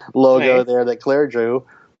podcast logo there that Claire drew,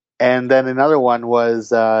 and then another one was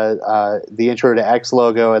the Intro to X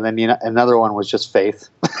logo, and then another one was just Faith.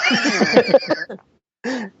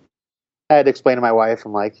 I had to explain to my wife,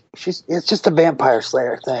 I'm like, it's just a vampire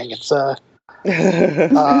slayer thing. It's I'll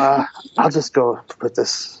just go put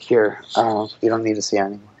this here. You don't need to see it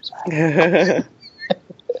anymore.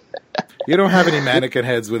 You don't have any mannequin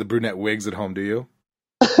heads with brunette wigs at home, do you?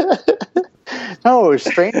 No,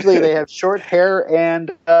 strangely, they have short hair and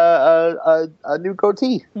a new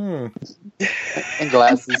goatee. And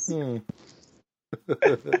glasses. And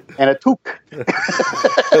a toque. A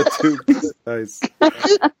toque. Nice.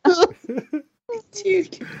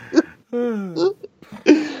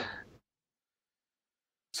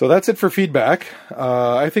 So that's it for feedback.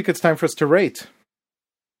 I think it's time for us to rate.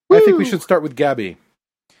 Woo! I think we should start with Gabby.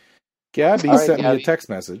 Gabby sent me a text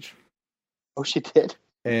message. Oh, she did?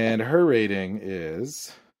 And her rating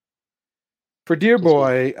is... For Dear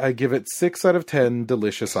Boy, I give it 6 out of 10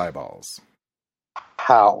 delicious eyeballs.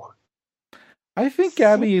 How? I think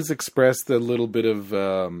Gabby has expressed a little bit of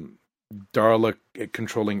Darla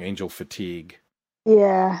controlling Angel fatigue.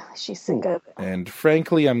 Yeah, she's sick of it. And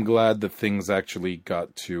frankly, I'm glad that things actually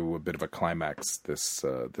got to a bit of a climax this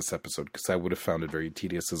episode, because I would have found it very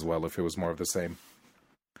tedious as well if it was more of the same.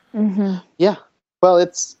 Mm-hmm. Yeah. Well,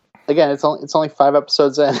 it's only 5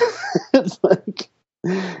 episodes in. It's like,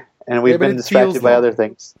 and we've been distracted by other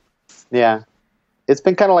things. Yeah. It's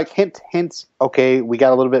been kind of like hint, okay, we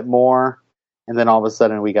got a little bit more, and then all of a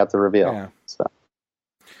sudden we got the reveal. Yeah. So,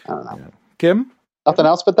 I don't know. Yeah. Kim? Nothing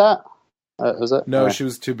else but that? Was it? No, she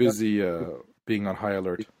was too busy being on high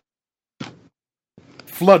alert.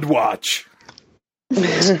 Flood watch!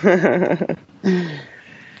 To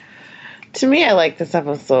me, I like this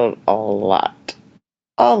episode a lot.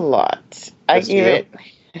 A lot. I gave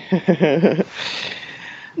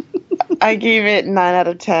it 9 out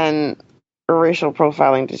of 10 racial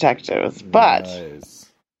profiling detectives, but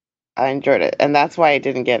I enjoyed it, and that's why I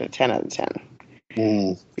didn't get a 10 out of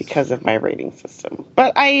 10 because of my rating system.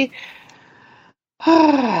 But I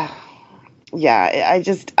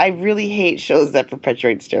really hate shows that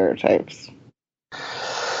perpetuate stereotypes.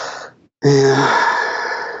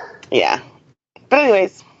 Yeah. But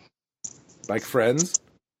anyways. Like Friends?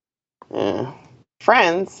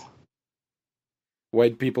 Friends?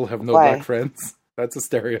 White people have no black friends? That's a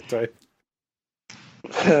stereotype.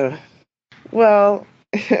 Well,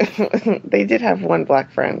 they did have one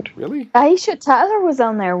black friend. Really? Aisha Tyler was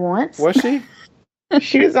on there once. Was she?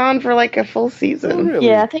 She was on for like a full season. Oh, really?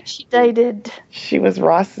 Yeah, I think she dated. She was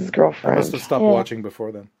Ross's girlfriend. I must have stopped watching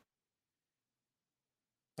before then.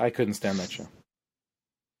 I couldn't stand that show.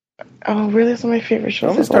 Oh, really? That's one of my favorite shows.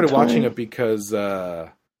 I only started watching it because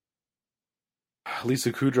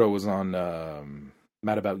Lisa Kudrow was on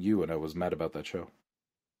Mad About You, and I was mad about that show.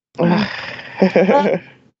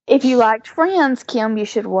 If you liked Friends, Kim, you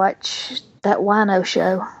should watch that Wino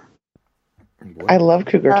show. What? I love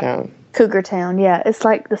Cougar Town. Cougar Town, yeah. It's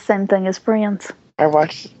like the same thing as Friends. I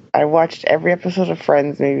watched every episode of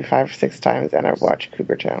Friends maybe 5 or 6 times, and I watched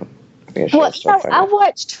Cougar Town. Well, I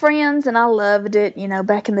watched Friends, and I loved it,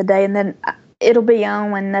 back in the day, and then it'll be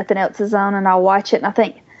on when nothing else is on, and I'll watch it, and I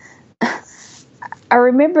think, I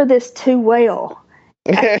remember this too well.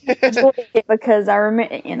 Because I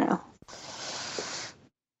remember,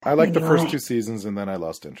 I liked the first 2 seasons, and then I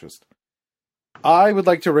lost interest. I would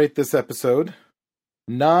like to rate this episode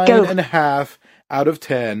 9.5 out of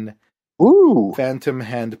 10 Ooh. Phantom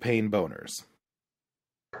Hand Pain Boners.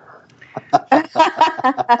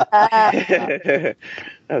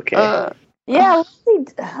 Okay. Yeah,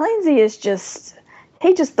 Lindsay is just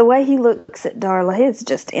the way he looks at Darla, he's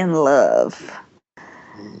just in love.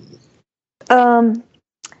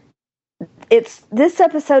 This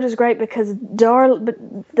episode is great because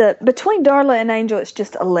between Darla and Angel, it's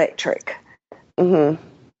just electric. Mm-hmm.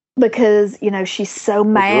 Because she's so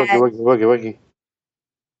mad. Woogie.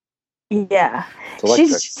 Yeah, It's electric.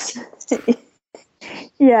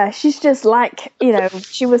 she's just like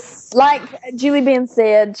she was like Julie Ben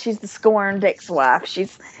said. She's the scorned ex-wife.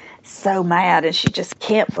 She's so mad, and she just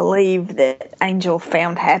can't believe that Angel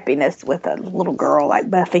found happiness with a little girl like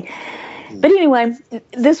Buffy. But anyway,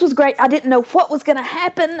 this was great. I didn't know what was going to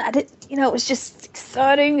happen. It was just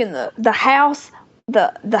exciting. And the house,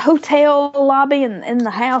 the hotel lobby and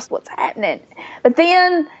the house, what's happening? But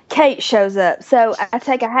then Kate shows up. So I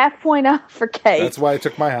take a half point off for Kate. That's why I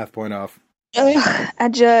took my half point off. I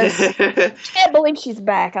just can't believe she's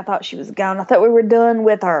back. I thought she was gone. I thought we were done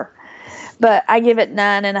with her. But I give it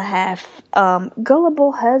 9.5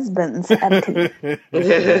 gullible husbands out of 10.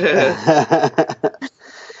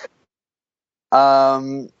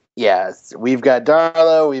 Yes, we've got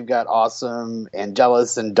Darla, we've got awesome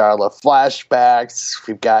Angelus and Darla flashbacks,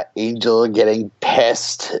 we've got Angel getting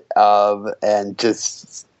pissed and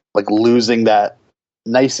just like losing that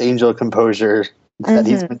nice Angel composure that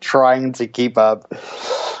he's been trying to keep up.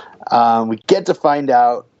 We get to find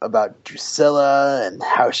out about Drusilla and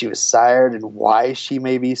how she was sired and why she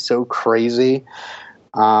may be so crazy.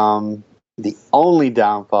 The only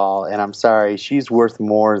downfall, and I'm sorry, she's worth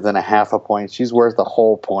more than a half a point. She's worth a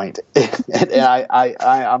whole point. and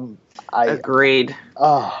I'm agreed.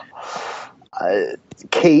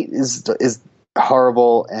 Kate is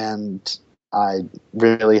horrible, and I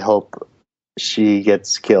really hope she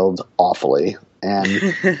gets killed awfully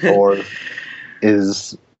or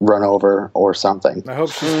is run over or something. I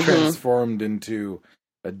hope she's transformed into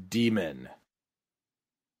a demon.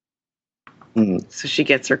 So she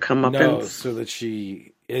gets her comeuppance. No, so that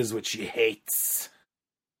she is what she hates.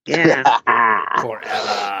 Yeah.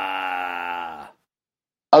 Forever.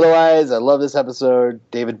 Otherwise, I love this episode.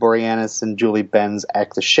 David Boreanaz and Julie Benz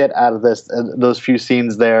act the shit out of this. Those few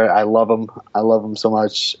scenes there, I love them. I love them so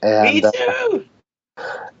much. And, me too.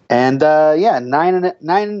 And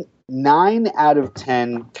 9 out of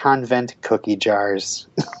 10 convent cookie jars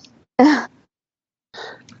because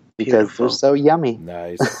Beautiful. they're so yummy.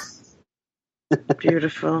 Nice.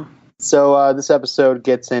 Beautiful. So this episode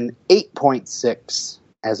gets an 8.6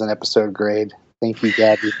 as an episode grade. Thank you,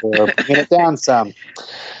 Gabby, for bringing it down some.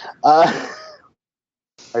 Our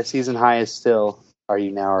season high is still Are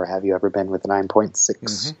You Now or Have You Ever Been with a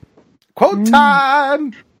 9.6. Quote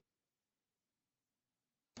time!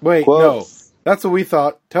 Wait, no. That's what we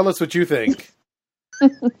thought. Tell us what you think.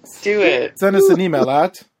 Do it. Send us an email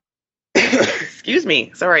at... Excuse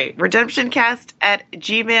me. Sorry.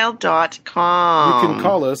 redemptioncast@gmail.com. You can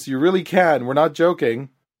call us. You really can. We're not joking.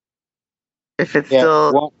 If it's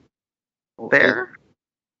still there.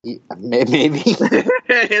 Maybe. Is the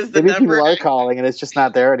Maybe number. people are calling and it's just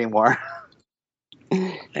not there anymore.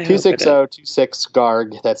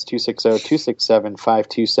 260-26-GARG. That's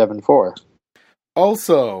 260-267-5274.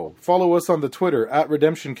 Also, follow us on the Twitter at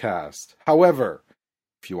RedemptionCast. However,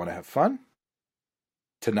 if you want to have fun,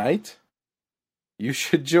 tonight, you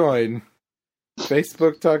should join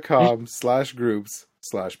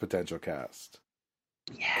Facebook.com/groups/PotentialCast.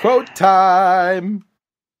 Yeah. Quote time!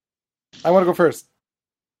 I want to go first.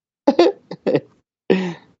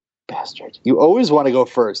 Bastard. You always want to go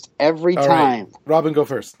first. Every All time. Right. Robin, go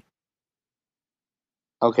first.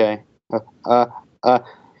 Okay.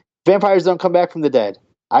 Vampires don't come back from the dead.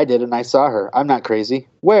 I did, and I saw her. I'm not crazy.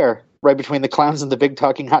 Where? Right between the clowns and the big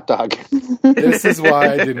talking hot dog. This is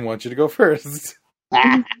why I didn't want you to go first.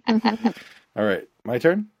 All right. My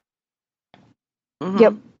turn?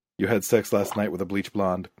 Yep. You had sex last night with a bleach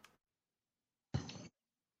blonde.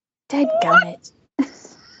 Dadgummit.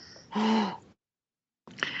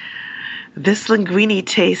 This linguine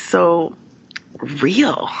tastes so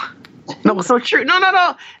real. No, so true. No.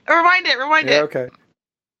 Rewind it. Yeah, okay.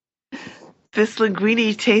 This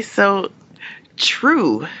linguine tastes so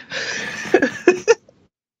true.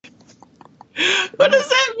 What does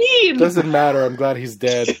that mean? Doesn't matter. I'm glad he's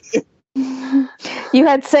dead. You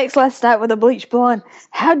had sex last night with a bleach blonde.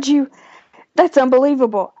 How'd you... That's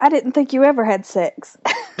unbelievable. I didn't think you ever had sex.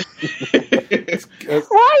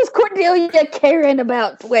 Why is Cordelia caring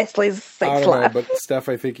about Wesley's sex life? But Steph,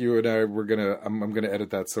 I think you and I were gonna. I'm gonna edit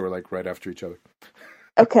that so we're like right after each other.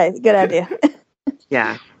 Okay, good idea.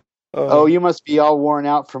 Yeah. Oh, you must be all worn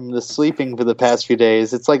out from the sleeping for the past few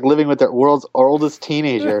days. It's like living with the world's oldest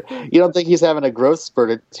teenager. You don't think he's having a growth spurt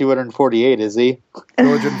at 248, is he?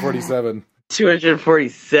 247.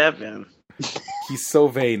 247. He's so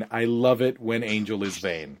vain. I love it when Angel is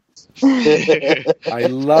vain. I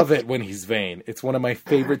love it when he's vain. It's one of my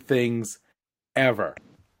favorite things ever.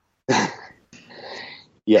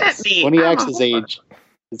 Yes, when he acts his age,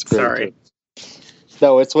 it's great. Sorry. Too.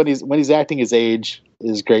 No, it's when he's acting his age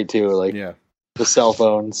is great too. Like the cell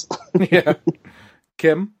phones. Yeah.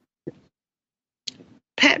 Kim?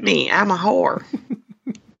 Pet me. I'm a whore.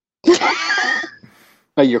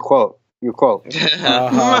 No, your quote.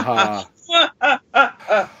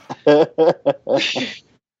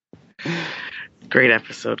 Great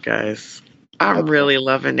episode, guys. I'm really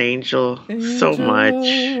loving Angel so much.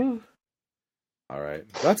 All right.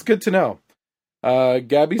 That's good to know.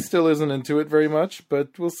 Gabby still isn't into it very much,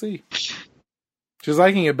 but we'll see. She's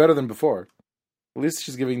liking it better than before. At least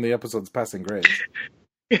she's giving the episodes passing grades.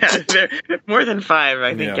 Yeah, more than 5.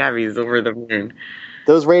 I think Gabby's over the moon.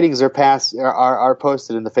 Those ratings are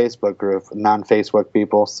posted in the Facebook group, non-Facebook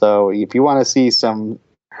people. So if you want to see some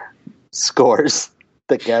scores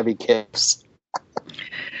that Gabby gives.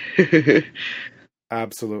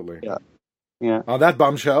 Absolutely. Yeah. On that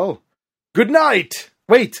bombshell, good night.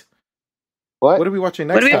 Wait. What are we watching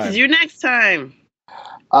next time? What do we have to do next time?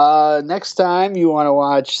 Next time you want to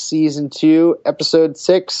watch season 2, episode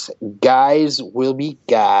 6, Guys Will Be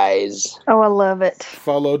Guys. Oh, I love it.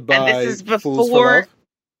 Followed by and this is Fools for before.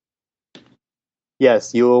 Love?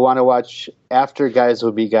 Yes, you will want to watch after Guys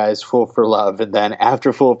Will Be Guys, Fool for Love, and then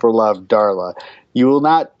after Fool for Love, Darla. You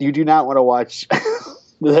do not want to watch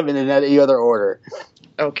them in any other order.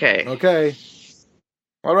 Okay.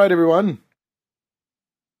 All right, everyone.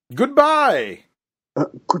 Goodbye.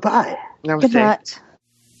 Goodbye. Namaste. Good night.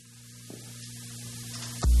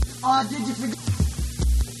 Oh, did you forget?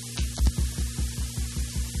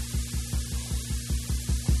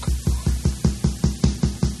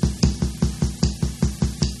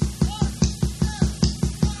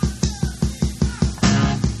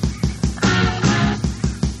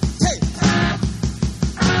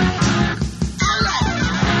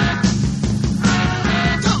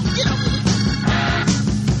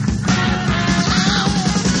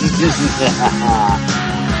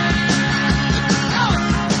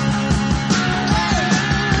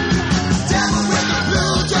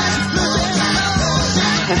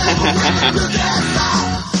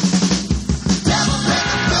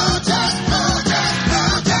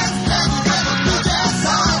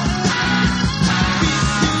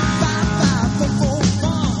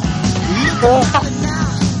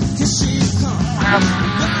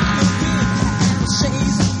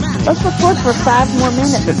 Let's record for 5 more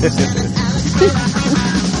minutes.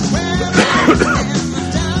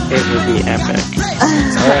 It will be epic.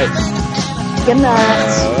 All right. Good night.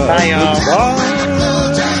 Bye, y'all.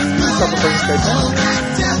 Stop recording Skype now.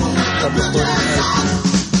 Stop recording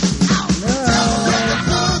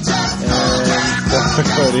Stop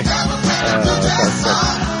recording.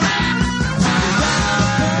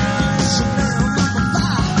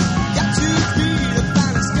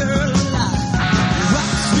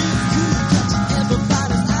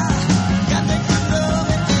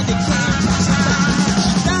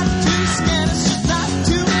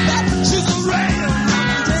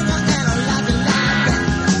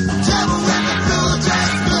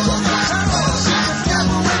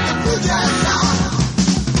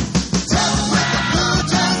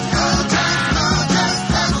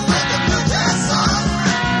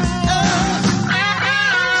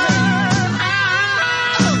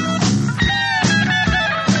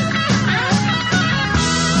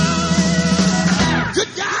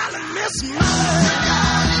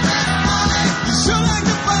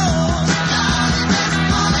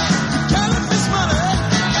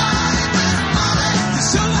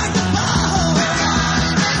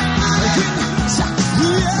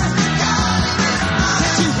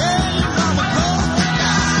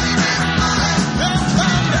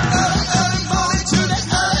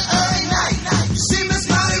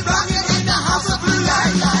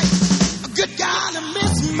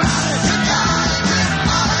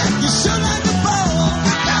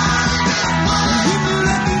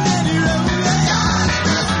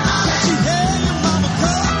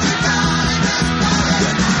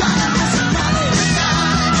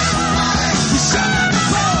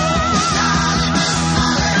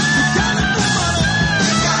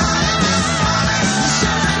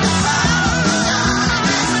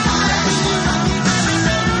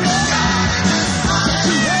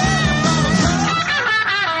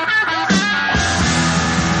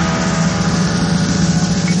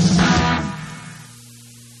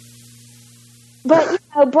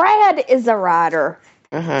 So Brad is a writer.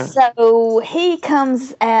 So he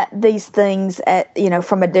comes at these things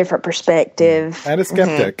from a different perspective. And a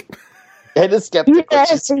skeptic. And a skeptic.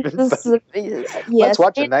 Yes, Let's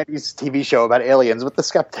watch a 90s TV show about aliens with the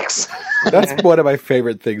skeptics. That's one of my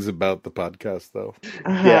favorite things about the podcast, though.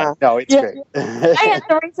 Yeah, no, it's great. And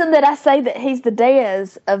the reason that I say that he's the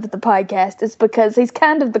Dez of the podcast is because he's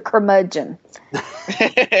kind of the curmudgeon.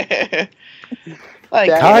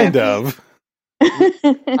 Kind of.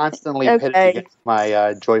 Constantly pitted against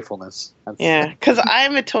my joyfulness. Because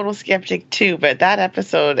I'm a total skeptic too, but that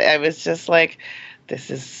episode, I was just like, this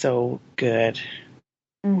is so good.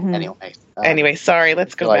 Mm-hmm. Anyway, sorry,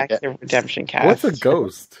 let's go back to Redemption Cast. What's a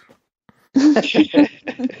ghost?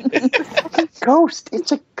 Ghost.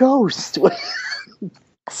 It's a ghost.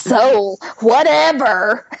 So,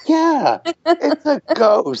 whatever. Yeah, it's a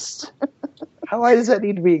ghost. Why does that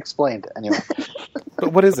need to be explained? Anyway.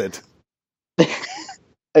 But what is it?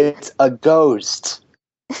 It's a ghost.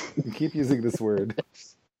 You keep using this word.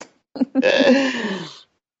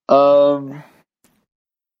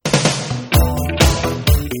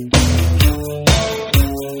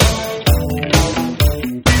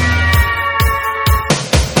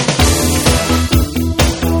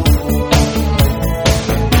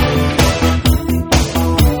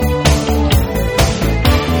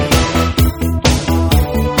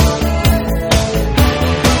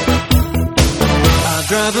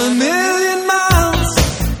 Drive a